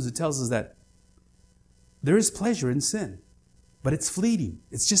in Hebrews, it tells us that there is pleasure in sin, but it's fleeting.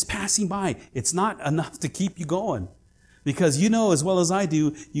 It's just passing by. It's not enough to keep you going. Because you know as well as I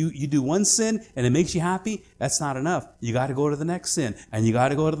do, you do one sin and it makes you happy. That's not enough. You got to go to the next sin, and you got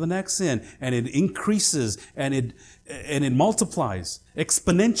to go to the next sin, and it increases and it multiplies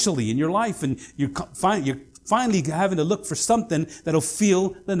exponentially in your life, and you're finally having to look for something that'll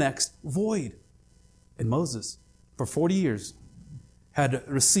fill the next void. And Moses, for 40 years, had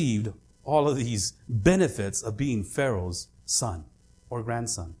received all of these benefits of being Pharaoh's son or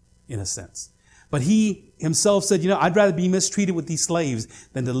grandson, in a sense. But he himself said, I'd rather be mistreated with these slaves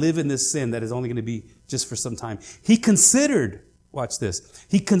than to live in this sin that is only going to be just for some time. He considered, watch this,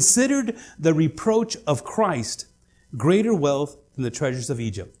 he considered the reproach of Christ greater wealth than the treasures of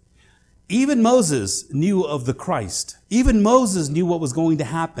Egypt. Even Moses knew of the Christ. Even Moses knew what was going to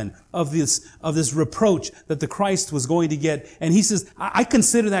happen, of this reproach that the Christ was going to get. And he says, I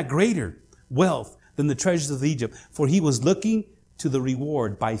consider that greater wealth than the treasures of Egypt, for he was looking to the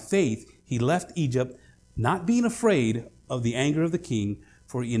reward. By faith, he left Egypt, not being afraid of the anger of the king,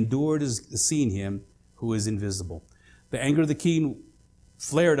 for he endured as seeing him who is invisible. The anger of the king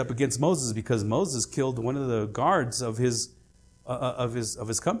flared up against Moses because Moses killed one of the guards of his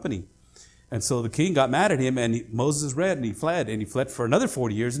company. And so the king got mad at him, and Moses ran, and he fled for another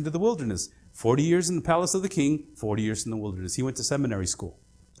 40 years into the wilderness. 40 years in the palace of the king, 40 years in the wilderness. He went to seminary school.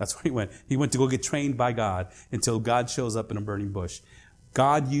 That's where he went. He went to go get trained by God until God shows up in a burning bush.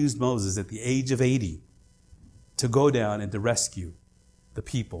 God used Moses at the age of 80 to go down and to rescue the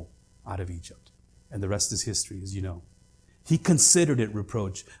people out of Egypt. And the rest is history, as you know. He considered it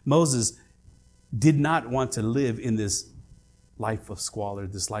reproach. Moses did not want to live in this life of squalor,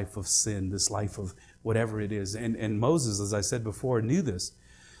 this life of sin, this life of whatever it is. And Moses, as I said before, knew this.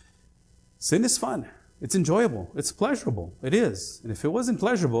 Sin is fun. It's enjoyable. It's pleasurable. It is. And if it wasn't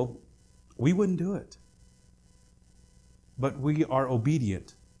pleasurable, we wouldn't do it. But we are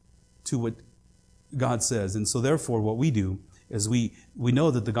obedient to what God says. And so therefore, what we do is we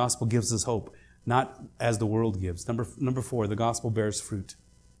know that the gospel gives us hope, not as the world gives. Number 4, the gospel bears fruit.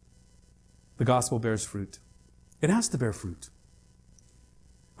 The gospel bears fruit. It has to bear fruit.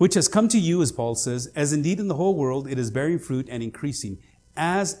 Which has come to you, as Paul says, as indeed in the whole world it is bearing fruit and increasing,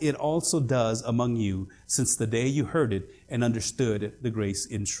 as it also does among you since the day you heard it and understood the grace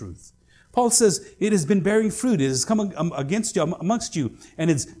in truth. Paul says it has been bearing fruit. It has come amongst you,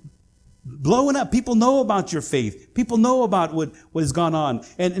 and it's blowing up. People know about your faith. People know about what has gone on.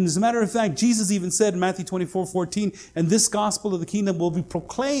 And as a matter of fact, Jesus even said in Matthew 24:14, and this gospel of the kingdom will be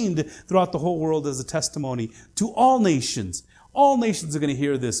proclaimed throughout the whole world as a testimony to all nations. All nations are going to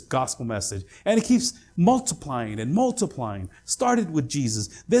hear this gospel message. And it keeps multiplying and multiplying. Started with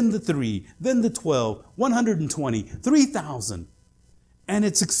Jesus, then the 3, then the 12, 120, 3,000. And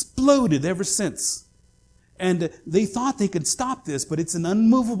it's exploded ever since. And they thought they could stop this, but it's an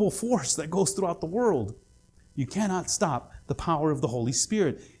unmovable force that goes throughout the world. You cannot stop the power of the Holy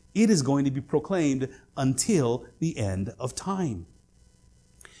Spirit. It is going to be proclaimed until the end of time.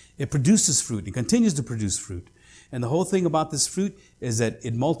 It produces fruit. It continues to produce fruit. And the whole thing about this fruit is that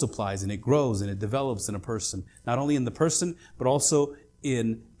it multiplies and it grows and it develops in a person. Not only in the person, but also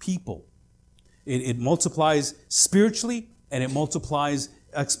in people. It multiplies spiritually and it multiplies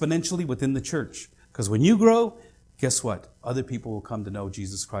exponentially within the church. Because when you grow, guess what? Other people will come to know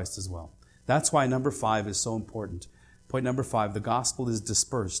Jesus Christ as well. That's why number 5 is so important. Point number 5, the gospel is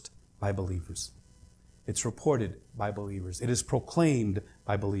dispersed by believers. It's reported by believers. It is proclaimed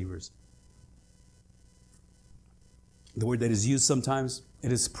by believers. The word that is used sometimes,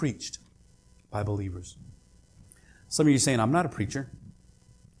 it is preached by believers. Some of you are saying, I'm not a preacher.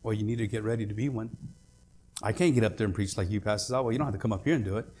 Well, you need to get ready to be one. I can't get up there and preach like you, Pastor Sal. Well, you don't have to come up here and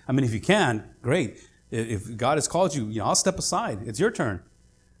do it. I mean, if you can, great. If God has called you, I'll step aside. It's your turn.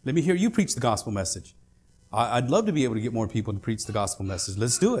 Let me hear you preach the gospel message. I'd love to be able to get more people to preach the gospel message.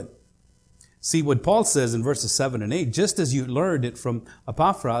 Let's do it. See what Paul says in verses 7 and 8, just as you learned it from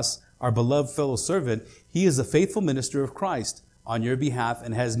Epaphras, our beloved fellow servant, he is a faithful minister of Christ on your behalf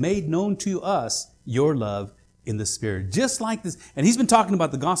and has made known to us your love in the Spirit. Just like this. And he's been talking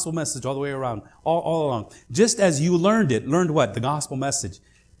about the gospel message all the way around, all along. Just as you learned it. Learned what? The gospel message.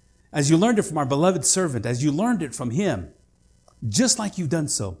 As you learned it from our beloved servant, as you learned it from him, just like you've done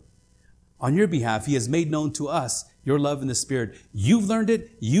so. On your behalf, he has made known to us your love in the Spirit. You've learned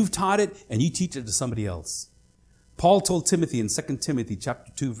it, you've taught it, and you teach it to somebody else. Paul told Timothy in 2 Timothy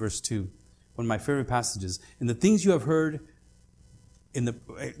chapter 2, verse 2, one of my favorite passages, and the things you have heard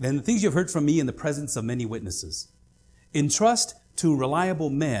from me in the presence of many witnesses, entrust to reliable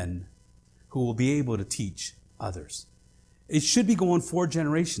men who will be able to teach others. It should be going 4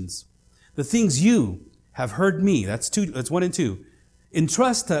 generations. The things you have heard me, that's 1 and 2.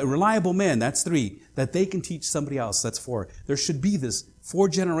 Entrust to reliable men, that's 3, that they can teach somebody else, that's 4. There should be this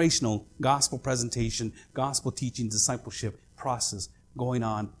 4-generational gospel presentation, gospel teaching, discipleship process going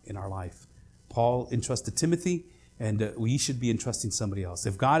on in our life. Paul entrusted Timothy, and we should be entrusting somebody else.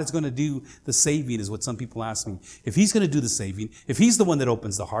 If God is going to do the saving, is what some people ask me. If he's going to do the saving, if he's the one that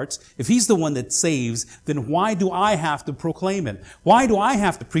opens the hearts, if he's the one that saves, then why do I have to proclaim it? Why do I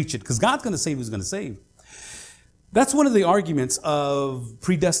have to preach it? Because God's going to save who's going to save. That's one of the arguments of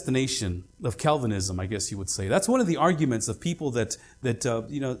predestination, of Calvinism, I guess you would say. That's one of the arguments of people that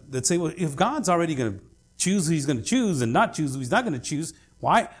say, well, if God's already going to choose who he's going to choose and not choose who he's not going to choose,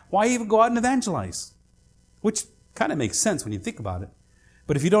 why even go out and evangelize? Which kind of makes sense when you think about it.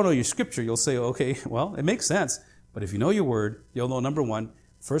 But if you don't know your scripture, you'll say, okay, well, it makes sense. But if you know your word, you'll know, number 1,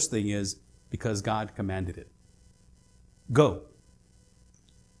 first thing is because God commanded it. Go.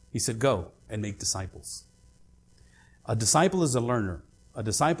 He said, go and make disciples. A disciple is a learner. A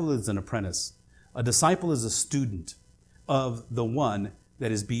disciple is an apprentice. A disciple is a student of the one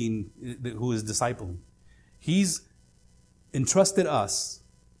that is who is discipling. He's entrusted us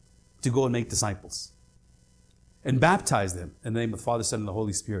to go and make disciples and baptize them in the name of the Father, Son, and the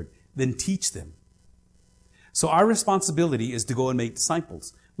Holy Spirit. Then teach them. So our responsibility is to go and make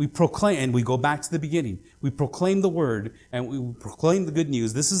disciples. We proclaim, and we go back to the beginning. We proclaim the word and we proclaim the good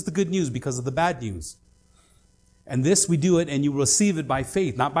news. This is the good news because of the bad news. And this we do it, and you receive it by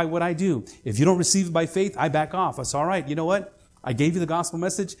faith, not by what I do. If you don't receive it by faith, I back off. I say, all right, you know what? I gave you the gospel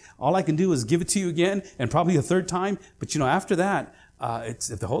message. All I can do is give it to you again, and probably a 3rd time. But after that,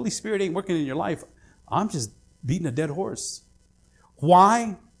 if the Holy Spirit ain't working in your life, I'm just beating a dead horse.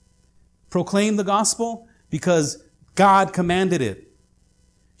 Why? proclaim the gospel? Because God commanded it.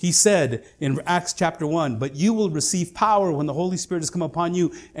 He said in Acts chapter 1, but you will receive power when the Holy Spirit has come upon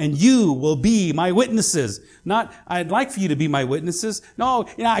you, and you will be my witnesses. Not, I'd like for you to be my witnesses. No,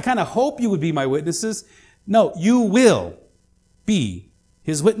 I kind of hope you would be my witnesses. No, you will be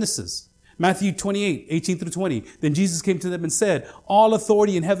his witnesses. Matthew 28, 18 through 20. Then Jesus came to them and said, all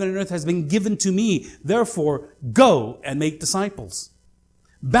authority in heaven and earth has been given to me. Therefore, go and make disciples,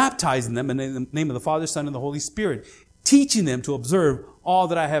 baptizing them in the name of the Father, Son, and the Holy Spirit, teaching them to observe all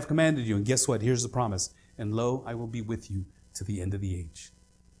that I have commanded you. And guess what? Here's the promise. And lo, I will be with you to the end of the age.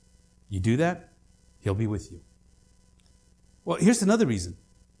 You do that, he'll be with you. Well, here's another reason.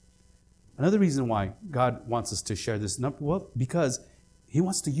 Another reason why God wants us to share this. Well, because he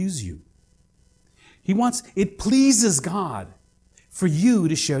wants to use you. It pleases God for you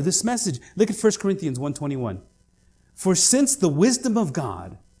to share this message. Look at 1 Corinthians 1:21. For since the wisdom of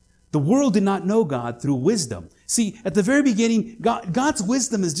God, the world did not know God through wisdom. See, at the very beginning, God's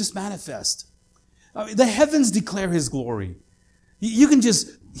wisdom is just manifest. The heavens declare his glory. You can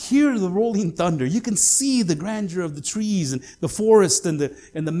just hear the rolling thunder. You can see the grandeur of the trees and the forest and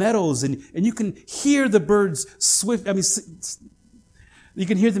the meadows, and you can hear the birds you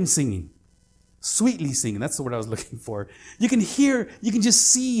can hear them singing. Sweetly singing. That's the word I was looking for. You can hear, you can just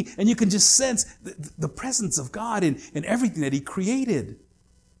see, and you can just sense the presence of God in everything that he created.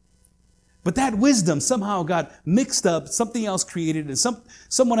 But that wisdom somehow got mixed up. Something else created, and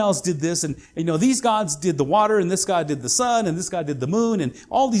someone else did this. And these gods did the water, and this God did the sun, and this God did the moon, and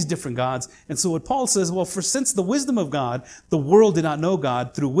all these different gods. And so what Paul says, well, for since the wisdom of God, the world did not know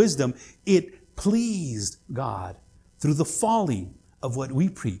God through wisdom, it pleased God through the folly of what we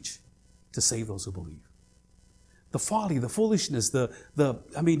preach to save those who believe. The folly, the foolishness,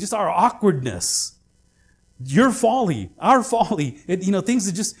 just our awkwardness. Your folly, our folly, things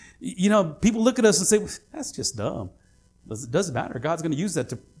that just, people look at us and say, well, that's just dumb. It doesn't matter. God's going to use that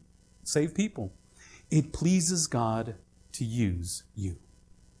to save people. It pleases God to use you.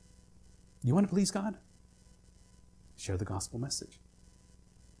 You want to please God? Share the gospel message.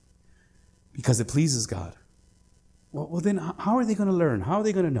 Because it pleases God. Well, then how are they going to learn? How are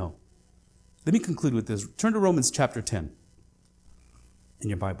they going to know? Let me conclude with this. Turn to Romans chapter 10 in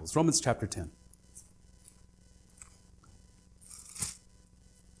your Bibles. Romans chapter 10.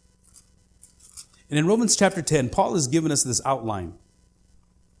 And in Romans chapter 10, Paul has given us this outline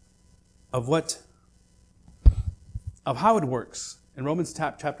of how it works. In Romans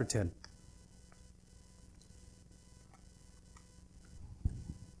chapter 10.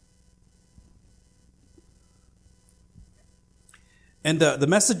 And the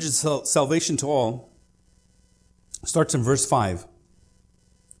message of salvation to all starts in verse 5.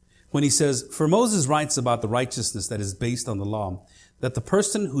 When he says, for Moses writes about the righteousness that is based on the law, that the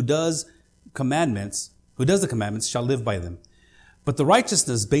person who does the commandments shall live by them. But the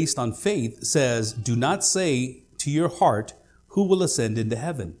righteousness based on faith says, do not say to your heart, who will ascend into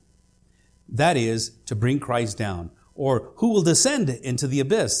heaven? That is, to bring Christ down. Or who will descend into the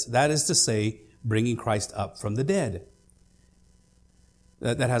abyss? That is to say, bringing Christ up from the dead.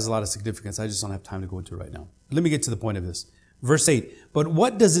 That has a lot of significance. I just don't have time to go into it right now. Let me get to the point of this. Verse 8, but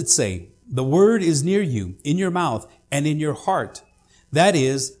what does it say? The word is near you, in your mouth and in your heart. That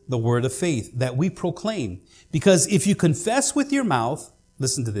is the word of faith that we proclaim. Because if you confess with your mouth,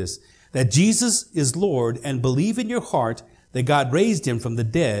 listen to this, that Jesus is Lord and believe in your heart that God raised him from the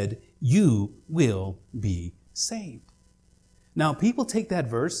dead, you will be saved. Now, people take that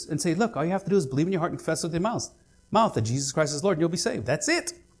verse and say, look, all you have to do is believe in your heart and confess with your mouth that Jesus Christ is Lord, and you'll be saved. That's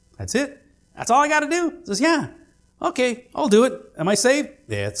it. That's it. That's all I got to do. It says, yeah, okay, I'll do it. Am I saved?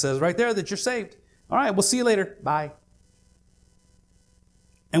 Yeah, it says right there that you're saved. All right, we'll see you later. Bye.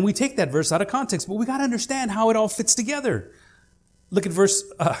 And we take that verse out of context, but we got to understand how it all fits together. Look at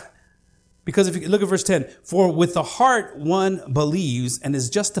because if you look at verse 10, for with the heart one believes and is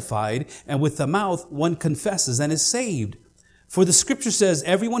justified, and with the mouth one confesses and is saved. For the scripture says,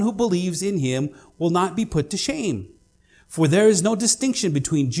 everyone who believes in him will not be put to shame. For there is no distinction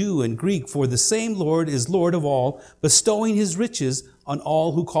between Jew and Greek, for the same Lord is Lord of all, bestowing his riches on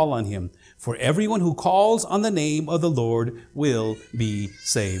all who call on him. For everyone who calls on the name of the Lord will be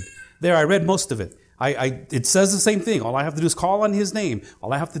saved. There, I read most of it. It says the same thing. All I have to do is call on his name.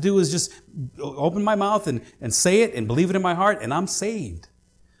 All I have to do is just open my mouth and say it and believe it in my heart, and I'm saved.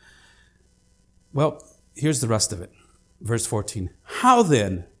 Well, here's the rest of it. Verse 14. How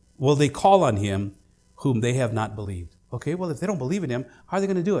then will they call on him whom they have not believed? Okay, well, if they don't believe in him, how are they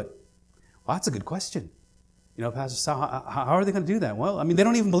going to do it? Well, that's a good question. Pastor Sal, how are they going to do that? Well, they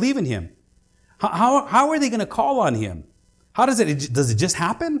don't even believe in him. How are they going to call on him? How does it just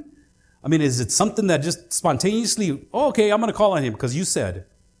happen? I mean, is it something that just spontaneously, oh, okay, I'm going to call on him because you said?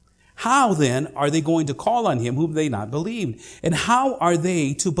 How then are they going to call on him whom they not believed? And how are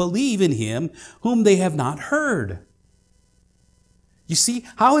they to believe in him whom they have not heard? You see,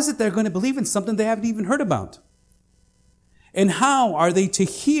 how is it they're going to believe in something they haven't even heard about? And how are they to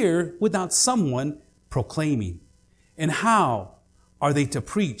hear without someone proclaiming? And how are they to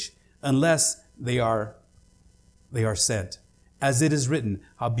preach unless they are sent? As it is written,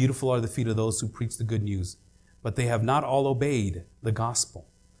 how beautiful are the feet of those who preach the good news. But they have not all obeyed the gospel.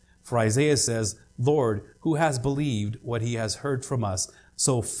 For Isaiah says, Lord, who has believed what he has heard from us?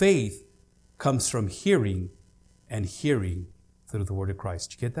 So faith comes from hearing, and hearing through the word of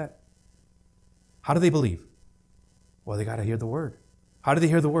Christ. Did you get that? How do they believe? Well, they got to hear the word. How do they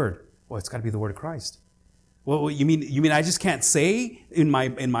hear the word? Well, it's got to be the word of Christ. Well, you mean I just can't say in my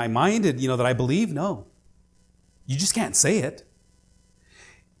mind that I believe? No. You just can't say it.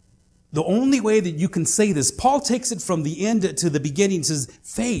 The only way that you can say this, Paul takes it from the end to the beginning, says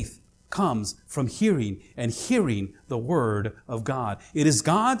faith comes from hearing, and hearing the word of God. It is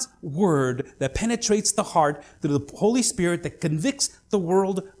God's word that penetrates the heart through the Holy Spirit that convicts the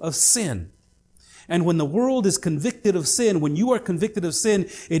world of sin. And when the world is convicted of sin, when you are convicted of sin,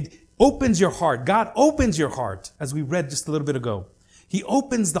 it opens your heart. God opens your heart, as we read just a little bit ago. He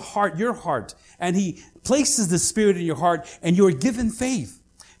opens the heart, your heart, and he places the Spirit in your heart, and you are given faith.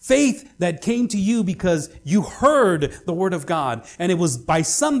 Faith that came to you because you heard the word of God, and it was by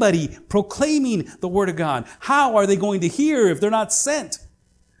somebody proclaiming the word of God. How are they going to hear if they're not sent?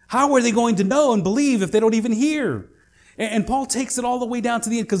 How are they going to know and believe if they don't even hear? And Paul takes it all the way down to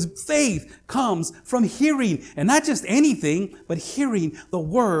the end, because faith comes from hearing, and not just anything, but hearing the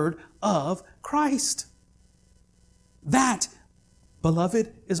word of Christ. That,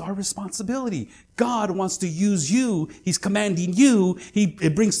 beloved, is our responsibility. God wants to use you. He's commanding you.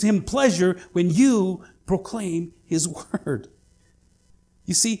 It brings to him pleasure when you proclaim his word.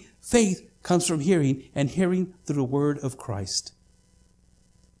 You see, faith comes from hearing, and hearing through the word of Christ.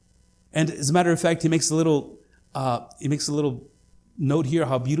 And as a matter of fact, he makes a little note here,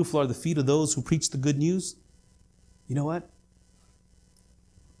 how beautiful are the feet of those who preach the good news. You know what?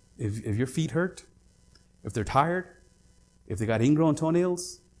 If your feet hurt, if they're tired, if they got ingrown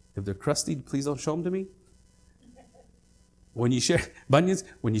toenails, if they're crusty, please don't show them to me. When you share bunions,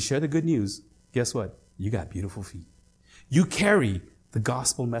 when you share the good news, guess what? You got beautiful feet. You carry the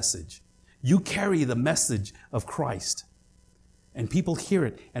gospel message. You carry the message of Christ. And people hear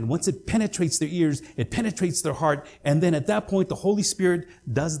it. And once it penetrates their ears, it penetrates their heart. And then at that point, the Holy Spirit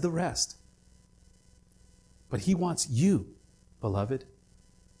does the rest. But he wants you, beloved,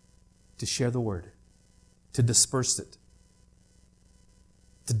 to share the word, to disperse it,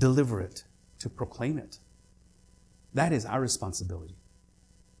 to deliver it, to proclaim it. That is our responsibility.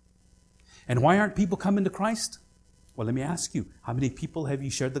 And why aren't people coming to Christ? Well, let me ask you, how many people have you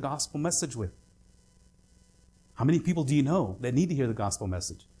shared the gospel message with? How many people do you know that need to hear the gospel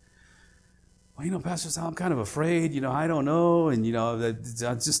message? Well, Pastor Sal, I'm kind of afraid, I don't know. And,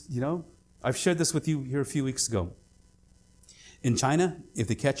 I've shared this with you here a few weeks ago. In China, if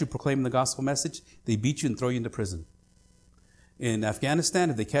they catch you proclaiming the gospel message, they beat you and throw you into prison. In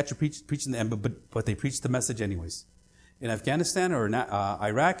Afghanistan, if they catch you preaching, but they preach the message anyways. In Afghanistan or in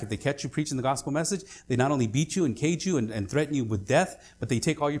Iraq, if they catch you preaching the gospel message, they not only beat you and cage you and threaten you with death, but they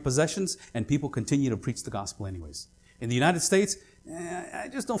take all your possessions, and people continue to preach the gospel anyways. In the United States, I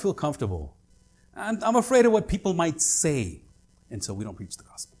just don't feel comfortable. I'm afraid of what people might say, and so we don't preach the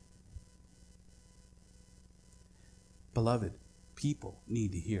gospel. Beloved, people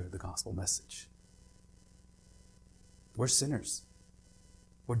need to hear the gospel message. We're sinners.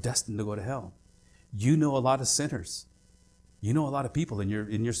 We're destined to go to hell. You know a lot of sinners. You know a lot of people in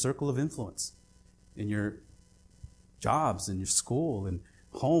your circle of influence, in your jobs, in your school, and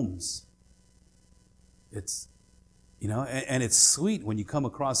homes. It's, and it's sweet when you come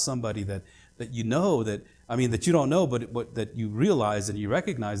across somebody that you know that you don't know, but that you realize and you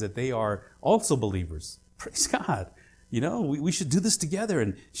recognize that they are also believers. Praise God. We should do this together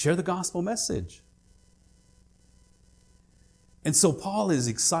and share the gospel message. And so Paul is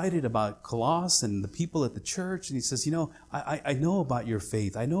excited about Colossus and the people at the church, and he says, I know about your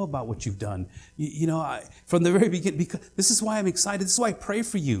faith. I know about what you've done. From the very beginning, because this is why I'm excited. This is why I pray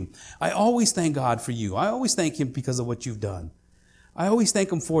for you. I always thank God for you. I always thank him because of what you've done. I always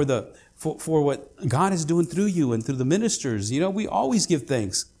thank him for what God is doing through you and through the ministers. We always give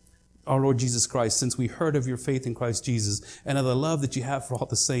thanks. our Lord Jesus Christ, since we heard of your faith in Christ Jesus and of the love that you have for all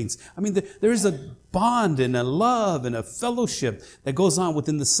the saints. I mean, there is a bond and a love and a fellowship that goes on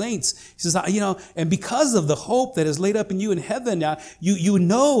within the saints. He says, and because of the hope that is laid up in you in heaven, now you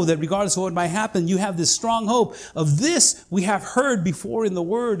know that regardless of what might happen, you have this strong hope. Of this we have heard before in the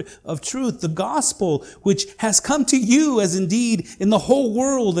word of truth, the gospel, which has come to you as indeed in the whole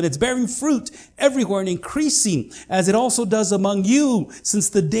world, and it's bearing fruit everywhere and increasing as it also does among you, since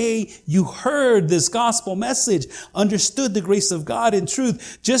the day you heard this gospel message, understood the grace of God in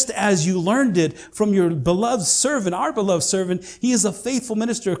truth, just as you learned it from your beloved servant, our beloved servant. He is a faithful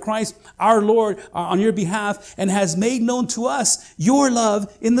minister of Christ, our Lord, on your behalf, and has made known to us your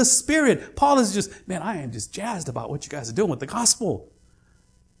love in the Spirit. Paul is just, man, I am just jazzed about what you guys are doing with the gospel.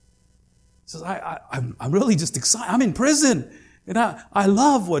 He says, I'm really just excited. I'm in prison, and I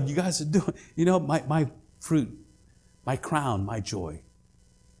love what you guys are doing. My fruit, my crown, my joy.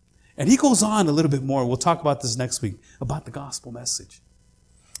 And he goes on a little bit more. We'll talk about this next week, about the gospel message.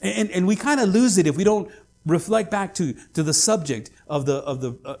 And we kind of lose it if we don't reflect back to the subject of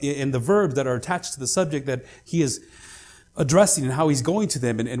and the verbs that are attached to the subject that he is addressing and how he's going to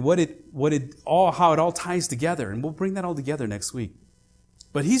them and how it all ties together. And we'll bring that all together next week.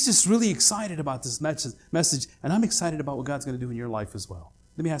 But he's just really excited about this message, and I'm excited about what God's going to do in your life as well.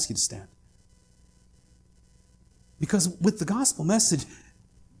 Let me ask you to stand. Because with the gospel message,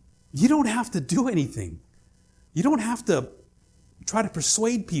 you don't have to do anything. You don't have to try to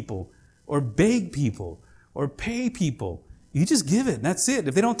persuade people or beg people or pay people. You just give it, and that's it.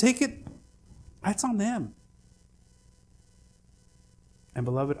 If they don't take it, that's on them. And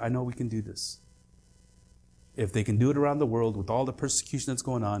beloved, I know we can do this. If they can do it around the world with all the persecution that's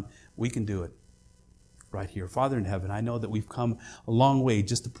going on, we can do it right here. Father in heaven, I know that we've come a long way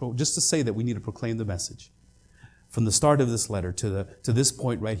just to say that we need to proclaim the message. From the start of this letter to this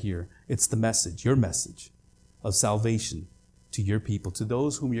point right here, it's the message, your message of salvation to your people, to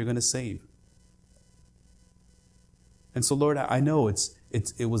those whom you're going to save. And so, Lord, I know it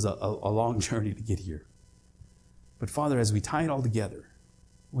was a long journey to get here. But Father, as we tie it all together,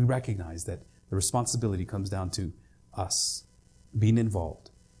 we recognize that the responsibility comes down to us being involved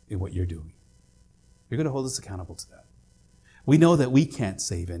in what you're doing. You're going to hold us accountable to that. We know that we can't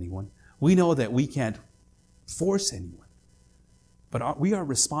save anyone. We know that we can't force anyone. But we are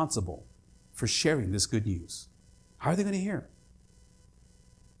responsible for sharing this good news. How are they going to hear?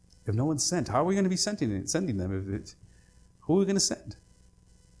 If no one's sent, how are we going to be sending them? Who are we going to send?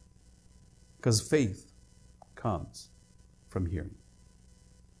 Because faith comes from hearing.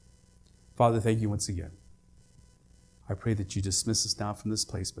 Father, thank you once again. I pray that you dismiss us now from this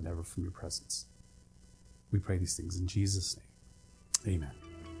place, but never from your presence. We pray these things in Jesus' name. Amen.